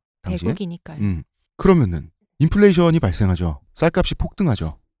중국이었어요. 당시에. 대국이니까요. 그러면은 인플레이션이 발생하죠. 쌀값이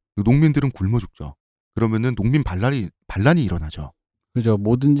폭등하죠. 농민들은 굶어 죽죠. 그러면은 농민 반란이 일어나죠. 그죠.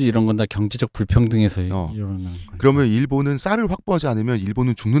 뭐든지 이런 건 다 경제적 불평등에서 이러는 거니까. 그러면 일본은 쌀을 확보하지 않으면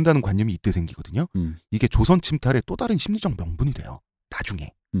일본은 죽는다는 관념이 이때 생기거든요. 이게 조선 침탈의 또 다른 심리적 명분이 돼요.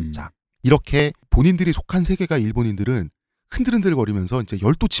 나중에. 자, 이렇게 본인들이 속한 세계가 일본인들은 흔들흔들거리면서 이제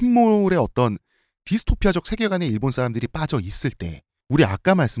열도 침몰의 어떤 디스토피아적 세계관에 일본 사람들이 빠져 있을 때 우리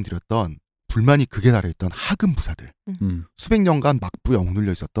아까 말씀드렸던 불만이 극에 달해있던 하급 부사들 수백 년간 막부에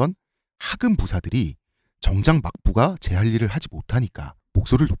억눌려 있었던 하급 부사들이 정작 막부가 제 할 일을 하지 못하니까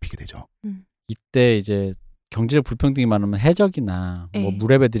목소리를 높이게 되죠. 이때 이제 경제적 불평등이 많으면 해적이나 뭐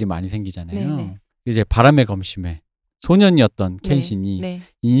무레배들이 많이 생기잖아요. 네. 이제 바람의 검심에 소년이었던 켄신이 네.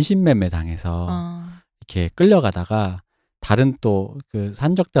 인신매매 당해서 이렇게 끌려가다가 다른 또 그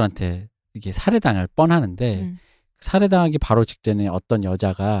산적들한테 이게 살해당할 뻔하는데 살해당하기 바로 직전에 어떤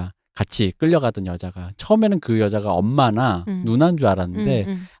여자가 같이 끌려가던 여자가 처음에는 그 여자가 엄마나 누나인 줄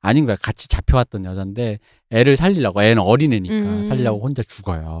알았는데 아닌 거야. 같이 잡혀왔던 여잔데 애를 살리려고 애는 어린애니까 살리려고 혼자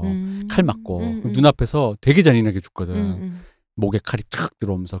죽어요. 칼 맞고 눈앞에서 되게 잔인하게 죽거든. 목에 칼이 탁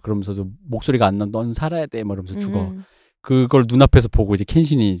들어오면서 그러면서도 목소리가 안 나. 넌 살아야 돼. 뭐 이러면서 죽어. 그걸 눈앞에서 보고 이제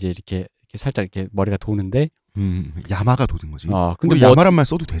켄신이 이제 이렇게 살짝 이렇게 머리가 도는데 야마가 도는 거지. 근데 우리 야마란 말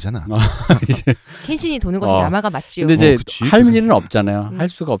써도 되잖아. 켄신이 도는 것은 야마가 맞지요. 근데 이제 할 일은 없잖아요. 할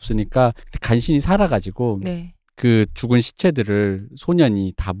수가 없으니까 간신히 살아가지고 그 죽은 시체들을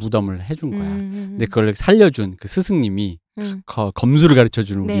소년이 다 무덤을 해준 거야. 근데 그걸 살려준 그 스승님이 검수를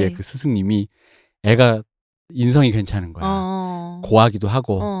가르쳐주는 우리의 그 스승님이 애가 인성이 괜찮은 거야. 고하기도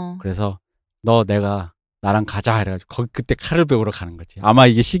하고 그래서 너 내가 나랑 가자 이래가지고 그때 칼을 배우러 가는 거지. 아마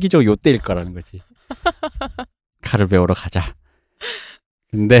이게 시기적으로 요때일 거라는 거지. 칼을 배우러 가자.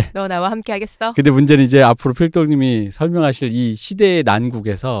 근데 너 나와 함께 하겠어? 근데 문제는 이제 앞으로 필독님이 설명하실 이 시대의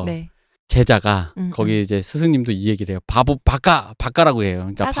난국에서 제자가 거기 이제 스승님도 이 얘기를 해요. 바까라고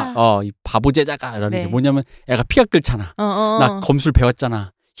해요. 그러니까 이 바보 제자가 이러는 게 뭐냐면 애가 피가 끓잖아. 나 검술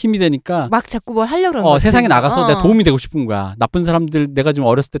배웠잖아. 힘이 되니까 막 자꾸 뭘 하려고 그러는 거야. 세상에 나가서 내가 도움이 되고 싶은 거야. 나쁜 사람들 내가 좀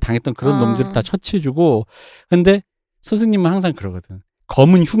어렸을 때 당했던 그런 놈들을 다 처치해주고. 근데 스승님은 항상 그러거든.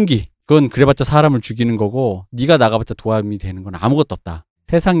 검은 흉기 그건 그래봤자 사람을 죽이는 거고 네가 나가봤자 도움이 되는 건 아무것도 없다.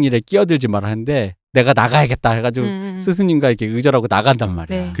 세상 일에 끼어들지 말아 하는데 내가 나가야겠다 해가지고 스승님과 이렇게 의절하고 나간단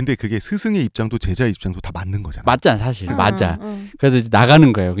말이야. 근데 그게 스승의 입장도 제자의 입장도 다 맞는 거잖아. 맞잖아 사실. 맞아. 그래서 이제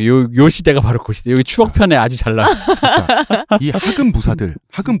나가는 거예요. 요 시대가 바로 그 시대. 여기 추억편에 아주 잘 나왔어. 이 하급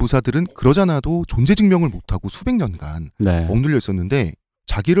부사들은 그러잖아도 존재 증명을 못하고 수백 년간 억눌려 있었는데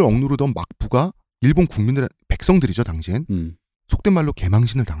자기를 억누르던 막부가 일본 국민들 백성들이죠 당시엔 속된 말로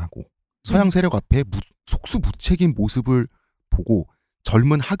개망신을 당하고 서양 세력 앞에 속수무책인 모습을 보고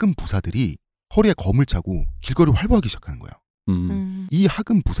젊은 하급 부사들이 허리에 검을 차고 길거리를 활보하기 시작하는 거예요. 이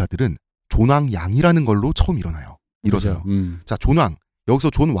하급 부사들은 존왕양이라는 걸로 처음 일어서요. 자, 존왕.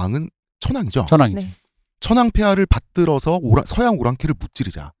 여기서 존왕은 천왕이죠. 천왕이죠. 천왕폐하를 받들어서 서양 오랑캐를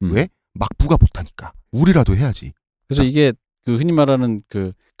무찌르자. 왜? 막부가 못하니까. 우리라도 해야지. 그래서 이게 그 흔히 말하는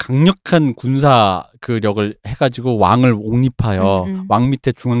그 강력한 군사 력을 해가지고 왕을 옹립하여 왕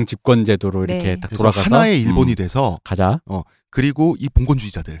밑에 중앙 집권 제도로 이렇게 딱 돌아가서 하나의 일본이 돼서 가자. 그리고 이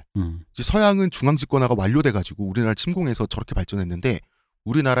봉건주의자들 이제 서양은 중앙 집권화가 완료돼가지고 우리나라 침공해서 저렇게 발전했는데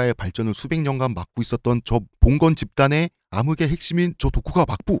우리나라의 발전을 수백 년간 막고 있었던 저 봉건 집단의 암흑의 핵심인 저 도쿠가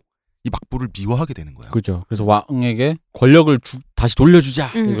막부 이 막부를 미워하게 되는 거야. 그죠. 그래서 왕에게 권력을 다시 돌려주자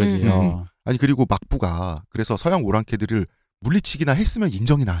이거지. 아니 그리고 막부가 그래서 서양 오랑캐들을 물리치기나 했으면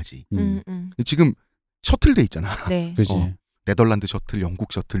인정이나 하지. 지금 셔틀돼 있잖아. 그지. 네덜란드 셔틀,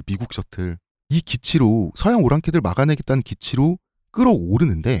 영국 셔틀, 미국 셔틀. 이 기치로 서양 오랑캐들 막아내겠다는 기치로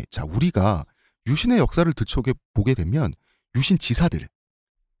끌어오르는데 자 우리가 유신의 역사를 들춰보게 되면 유신 지사들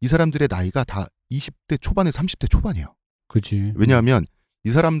이 사람들의 나이가 다 20대 초반에서 30대 초반이에요. 그지. 왜냐하면 이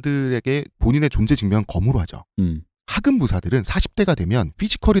사람들에게 본인의 존재 증명은 검으로 하죠. 하급 부사들은 40대가 되면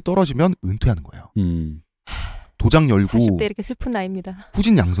피지컬이 떨어지면 은퇴하는 거예요. 도장 열고 40대 이렇게 슬픈 나이입니다.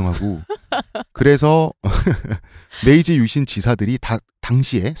 후진 양성하고 그래서 메이지 유신 지사들이 다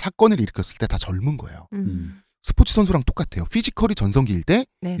당시에 사건을 일으켰을 때 다 젊은 거예요. 스포츠 선수랑 똑같아요. 피지컬이 전성기일 때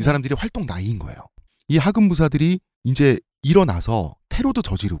이 사람들이 활동 나이인 거예요. 이 하급 부사들이 이제 일어나서 테러도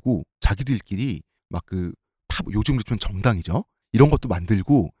저지르고 자기들끼리 막 요즘으로 치면 정당이죠. 이런 것도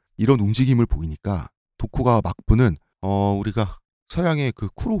만들고 이런 움직임을 보이니까 도쿠가와 막부는 우리가 서양의 그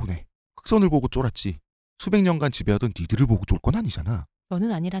쿠로훈의 흑선을 보고 쫄았지. 수백 년간 지배하던 니들을 보고 쫄 건 아니잖아.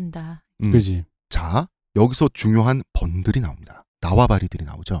 너는 아니란다. 그지. 자, 여기서 중요한 번들이 나옵니다. 나와바리들이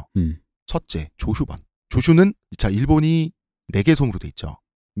나오죠. 첫째, 조슈번. 조슈는 자 일본이 4개 섬으로 돼 있죠.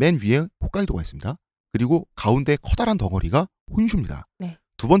 맨 위에 홋카이도가 있습니다. 그리고 가운데 커다란 덩어리가 혼슈입니다.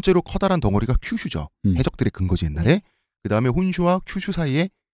 두 번째로 커다란 덩어리가 큐슈죠. 해적들의 근거지 옛날에. 그 다음에 혼슈와 큐슈 사이에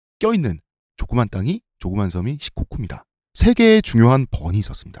껴있는 조그만 섬이 시코쿠입니다. 세 개의 중요한 번이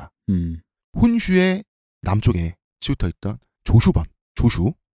있었습니다. 혼슈의 남쪽에 치우쳐 있던 조슈번,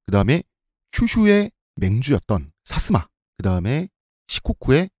 조슈, 그 다음에 큐슈의 맹주였던 사스마, 그 다음에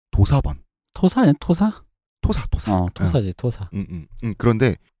시코쿠의 도사번. 토사냐? 토사? 토사. 토사지, 토사.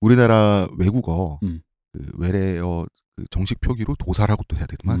 그런데 우리나라 외국어 그 외래어 그 정식 표기로 도사라고 또 해야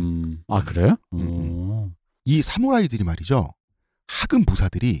되더만. 아, 그래요? 이 사무라이들이 말이죠. 하급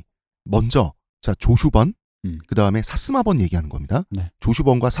무사들이 먼저 자 조슈번, 그 다음에 사스마번 얘기하는 겁니다. 네.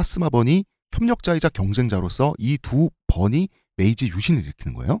 조슈번과 사스마번이 협력자이자 경쟁자로서 이 두 번이 메이지 유신을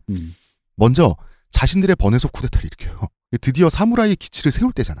일으키는 거예요. 먼저 자신들의 번에서 쿠데타를 일으켜요. 드디어 사무라이의 기치를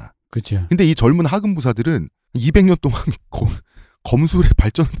세울 때잖아. 그렇죠. 근데 이 젊은 하급 무사들은 200년 동안 검술의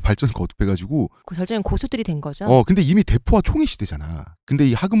발전을 거듭해가지고 결국엔 고수들이 된 거죠. 근데 이미 대포와 총의 시대잖아. 근데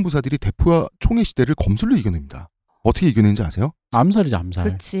이 하급 무사들이 대포와 총의 시대를 검술로 이겨냅니다. 어떻게 이겨낸지 아세요? 암살이죠, 암살.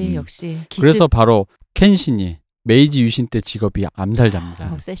 그렇지, 역시. 그래서 바로 켄신이 메이지 유신 때 직업이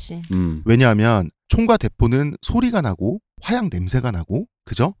암살자입니다. 세신. 왜냐하면 총과 대포는 소리가 나고 화약 냄새가 나고,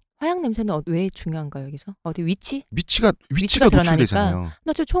 그죠? 화약 냄새는 왜 중요한가요, 여기서? 어디 위치가 노출되잖아요.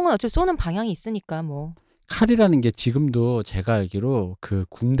 어차피 총은 어차피 쏘는 방향이 있으니까 뭐. 칼이라는 게 지금도 제가 알기로 그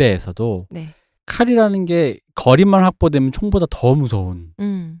군대에서도 네. 칼이라는 게 거리만 확보되면 총보다 더 무서운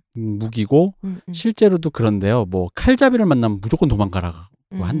무기고 실제로도 그런데요. 뭐 칼잡이를 만나면 무조건 도망가라고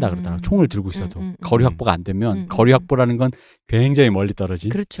한다 그러더라고요. 총을 들고 있어도 거리 확보가 안 되면 거리 확보라는 건 굉장히 멀리 떨어진.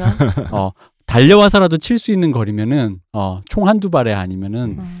 그렇죠. 달려와서라도 칠 수 있는 거리면은 총 한두 발에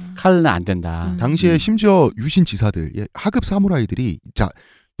아니면은 칼은 안 된다. 당시에 심지어 유신 지사들, 하급 사무라이들이 자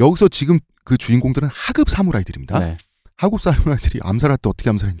여기서 지금 그 주인공들은 하급 사무라이들입니다. 네. 하급 사무라이들이 암살할 때 어떻게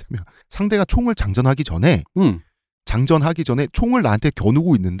암살했냐면 상대가 총을 장전하기 전에 총을 나한테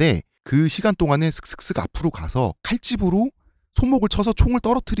겨누고 있는데 그 시간 동안에 슥슥슥 앞으로 가서 칼집으로 손목을 쳐서 총을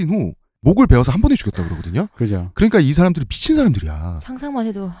떨어뜨린 후 목을 베어서 한 번에 죽였다고 그러거든요. 그죠. 그러니까 이 사람들이 미친 사람들이야. 상상만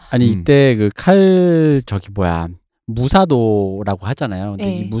해도. 아니 이때 그 칼 무사도라고 하잖아요. 근데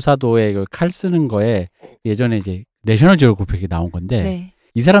네. 이 무사도에 그 칼 쓰는 거에 예전에 이제 내셔널 지오그래픽에 나온 건데 네.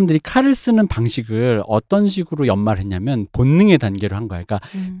 이 사람들이 칼을 쓰는 방식을 어떤 식으로 연말했냐면 본능의 단계로 한 거야. 그러니까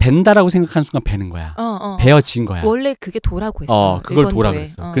벤다라고 생각하는 순간 베는 거야. 베어진 거야. 원래 그게 도라고 했어. 그걸 도라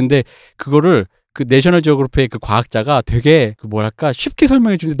그랬어. 근데 그거를 그 내셔널 지오그래피의 그 과학자가 되게 쉽게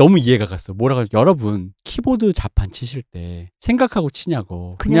설명해 주는데 너무 이해가 갔어. 뭐라고 여러분 키보드 자판 치실 때 생각하고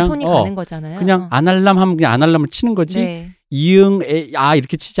치냐고. 그냥 손이 가는 거잖아요. 그냥 아날람 하면 그냥 아날람을 치는 거지. 네. 이응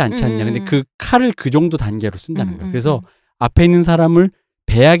이렇게 치지 않지 않냐. 근데 그 칼을 그 정도 단계로 쓴다는 거야. 그래서 앞에 있는 사람을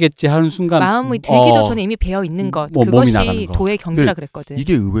베야겠지 하는 순간 마음이 들기도 전에 이미 베어 있는 것. 그것이 도의 경지라 그랬거든.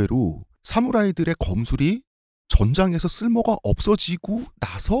 이게 의외로 사무라이들의 검술이 전장에서 쓸모가 없어지고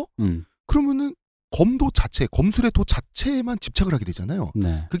나서 그러면은 검술의 도 자체에만 집착을 하게 되잖아요.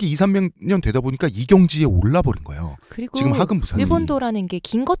 네. 그게 2, 3년 되다 보니까 이경지에 올라버린 거예요. 그리고 지금 하급 무사들이. 일본도라는 게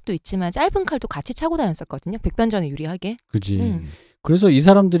긴 것도 있지만 짧은 칼도 같이 차고 다녔었거든요. 백변전에 유리하게. 그지. 그래서 이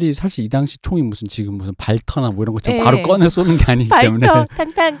사람들이 사실 이 당시 총이 지금 무슨 발터나 뭐 이런 것처럼 바로 꺼내 쏘는 게 아니기 때문에 발터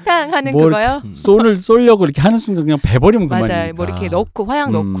탕탕탕 하는 그거요. 쏘려고 이렇게 하는 순간 그냥 베버리면 그만이니까. 맞아요. 뭐 이렇게 넣고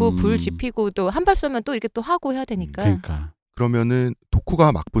화약 넣고 불 지피고 또 한 발 쏘면 또 이렇게 또 하고 해야 되니까. 그러니까. 그러면은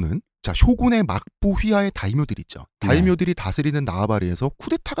도쿠가와 막부는 자 쇼군의 막부 휘하의 다이묘들이 있죠. 다이묘들이 다스리는 나와바리에서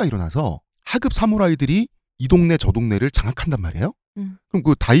쿠데타가 일어나서 하급 사무라이들이 이 동네 저 동네를 장악한단 말이에요. 그럼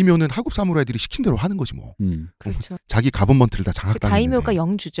그 다이묘는 하급 사무라이들이 시킨 대로 하는 거지 뭐. 그렇죠. 자기 가버먼트를 다 장악당했는데. 다이묘가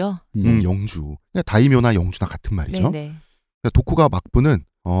영주죠. 영주. 다이묘나 영주나 같은 말이죠. 네네. 도쿠가 막부는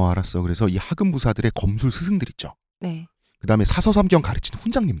알았어. 그래서 이 하급 무사들의 검술 스승들 있죠. 네. 그다음에 사서삼경 가르치는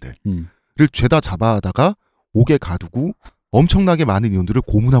훈장님들을 죄다 잡아다가 옥에 가두고 엄청나게 많은 인원들을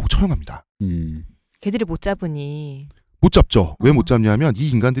고문하고 처형합니다. 걔들이 못 잡으니. 못 잡죠. 왜 못 잡냐면 이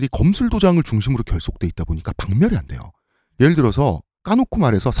인간들이 검술 도장을 중심으로 결속돼 있다 보니까 박멸이 안 돼요. 예를 들어서 까놓고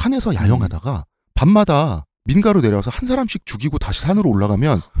말해서 산에서 야영하다가 밤마다 민가로 내려와서 한 사람씩 죽이고 다시 산으로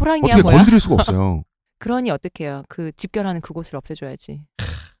올라가면 어떻게 뭐야? 건드릴 수가 없어요. 그러니 어떡해요. 그 집결하는 그곳을 없애줘야지.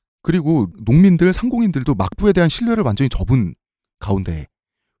 그리고 농민들, 상공인들도 막부에 대한 신뢰를 완전히 접은 가운데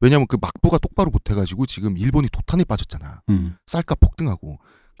왜냐하면 그 막부가 똑바로 못해가지고 지금 일본이 도탄에 빠졌잖아. 쌀값 폭등하고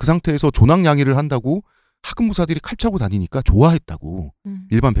그 상태에서 조낭양의를 한다고 하급무사들이 칼 차고 다니니까 좋아했다고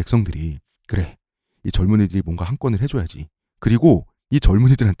일반 백성들이. 그래 이 젊은이들이 뭔가 한 건을 해줘야지. 그리고 이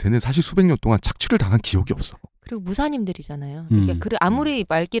젊은이들한테는 사실 수백 년 동안 착취를 당한 기억이 없어. 그리고 무사님들이잖아요. 그러니까 아무리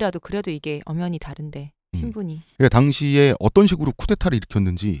말기라도 그래도 이게 엄연히 다른데 신분이. 그러니까 당시에 어떤 식으로 쿠데타를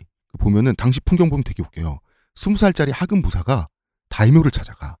일으켰는지 보면은 당시 풍경 보면 되게 웃겨요. 20살짜리 하급무사가 다이묘를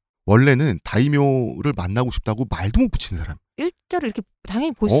찾아가. 원래는 다이묘를 만나고 싶다고 말도 못 붙이는 사람. 일자로 이렇게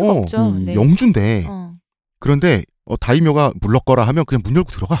당연히 볼 수가 없죠. 네. 영주인데. 그런데 다이묘가 물러거라 하면 그냥 문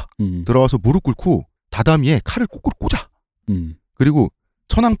열고 들어가. 들어와서 무릎 꿇고 다다미에 칼을 거꾸로 꽂아. 그리고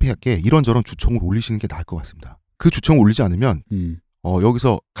천황폐하께 이런저런 주청을 올리시는 게 나을 것 같습니다. 그 주청을 올리지 않으면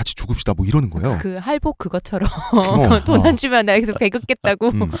여기서 같이 죽읍시다 뭐 이러는 거예요. 그 할복 그것처럼 돈 안 주면 나 여기서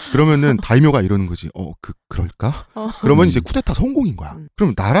배긋겠다고. 그러면은 다이묘가 이러는 거지. 그럴까? 그러면 이제 쿠데타 성공인 거야.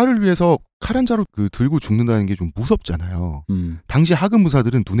 그럼 나라를 위해서 칼 한 자루 들고 죽는다는 게 좀 무섭잖아요. 당시 하급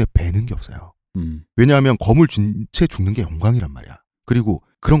무사들은 눈에 뵈는 게 없어요. 왜냐하면 검을 쥔 채 죽는 게 영광이란 말이야. 그리고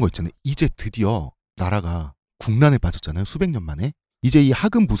그런 거 있잖아요. 이제 드디어 나라가 국난에 빠졌잖아요. 수백 년 만에. 이제 이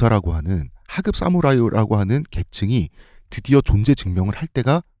하급 무사라고 하는 하급 사무라이라고 하는 계층이 드디어 존재 증명을 할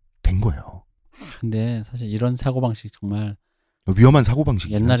때가 된 거예요. 근데 사실 이런 사고방식 정말 위험한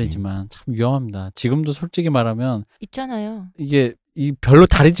사고방식이지. 옛날이지만 참 위험합니다. 지금도 솔직히 말하면 있잖아요. 이게 별로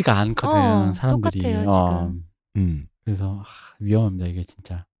다르지가 않거든. 사람들이. 똑같아요 지금. 그래서 위험합니다 이게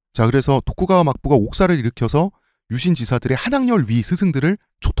진짜. 자, 그래서 도쿠가와 막부가 옥사를 일으켜서 유신 지사들의 한학열 위 스승들을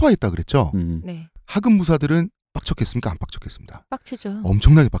초토화했다 그랬죠. 네. 하급 무사들은 빡쳤겠습니까? 안 빡쳤겠습니다. 빡치죠.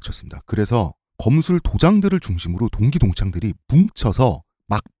 엄청나게 빡쳤습니다. 그래서 검술 도장들을 중심으로 동기 동창들이 뭉쳐서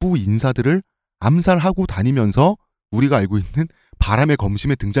막부 인사들을 암살하고 다니면서 우리가 알고 있는 바람의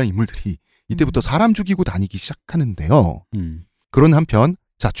검심의 등장인물들이 이때부터 사람 죽이고 다니기 시작하는데요. 그런 한편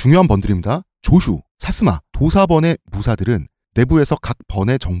자 중요한 번들입니다. 조슈, 사스마, 도사번의 무사들은 내부에서 각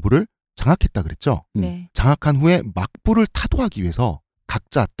번의 정부를 장악했다 그랬죠. 네. 장악한 후에 막부를 타도하기 위해서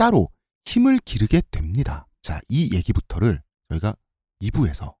각자 따로 힘을 기르게 됩니다. 자, 이 얘기부터를 저희가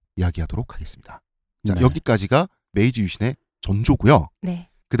 2부에서 이야기하도록 하겠습니다. 자, 네. 여기까지가 메이지 유신의 전조고요. 네.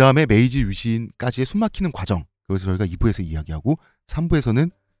 그 다음에 메이지 유신까지의 숨막히는 과정, 그것을 저희가 2부에서 이야기하고 3부에서는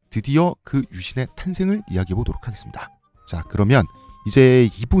드디어 그 유신의 탄생을 이야기해 보도록 하겠습니다. 자, 그러면 이제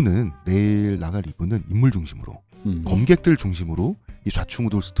 2부는 내일 나갈 2부는 인물 중심으로 검객들 중심으로 이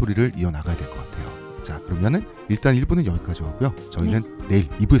좌충우돌 스토리를 이어나가야 될 것 같아요. 자, 그러면은 일단 1부는 여기까지 하고요. 저희는 내일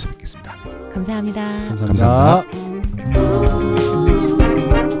 2부에서 뵙겠습니다. 감사합니다. 감사합니다.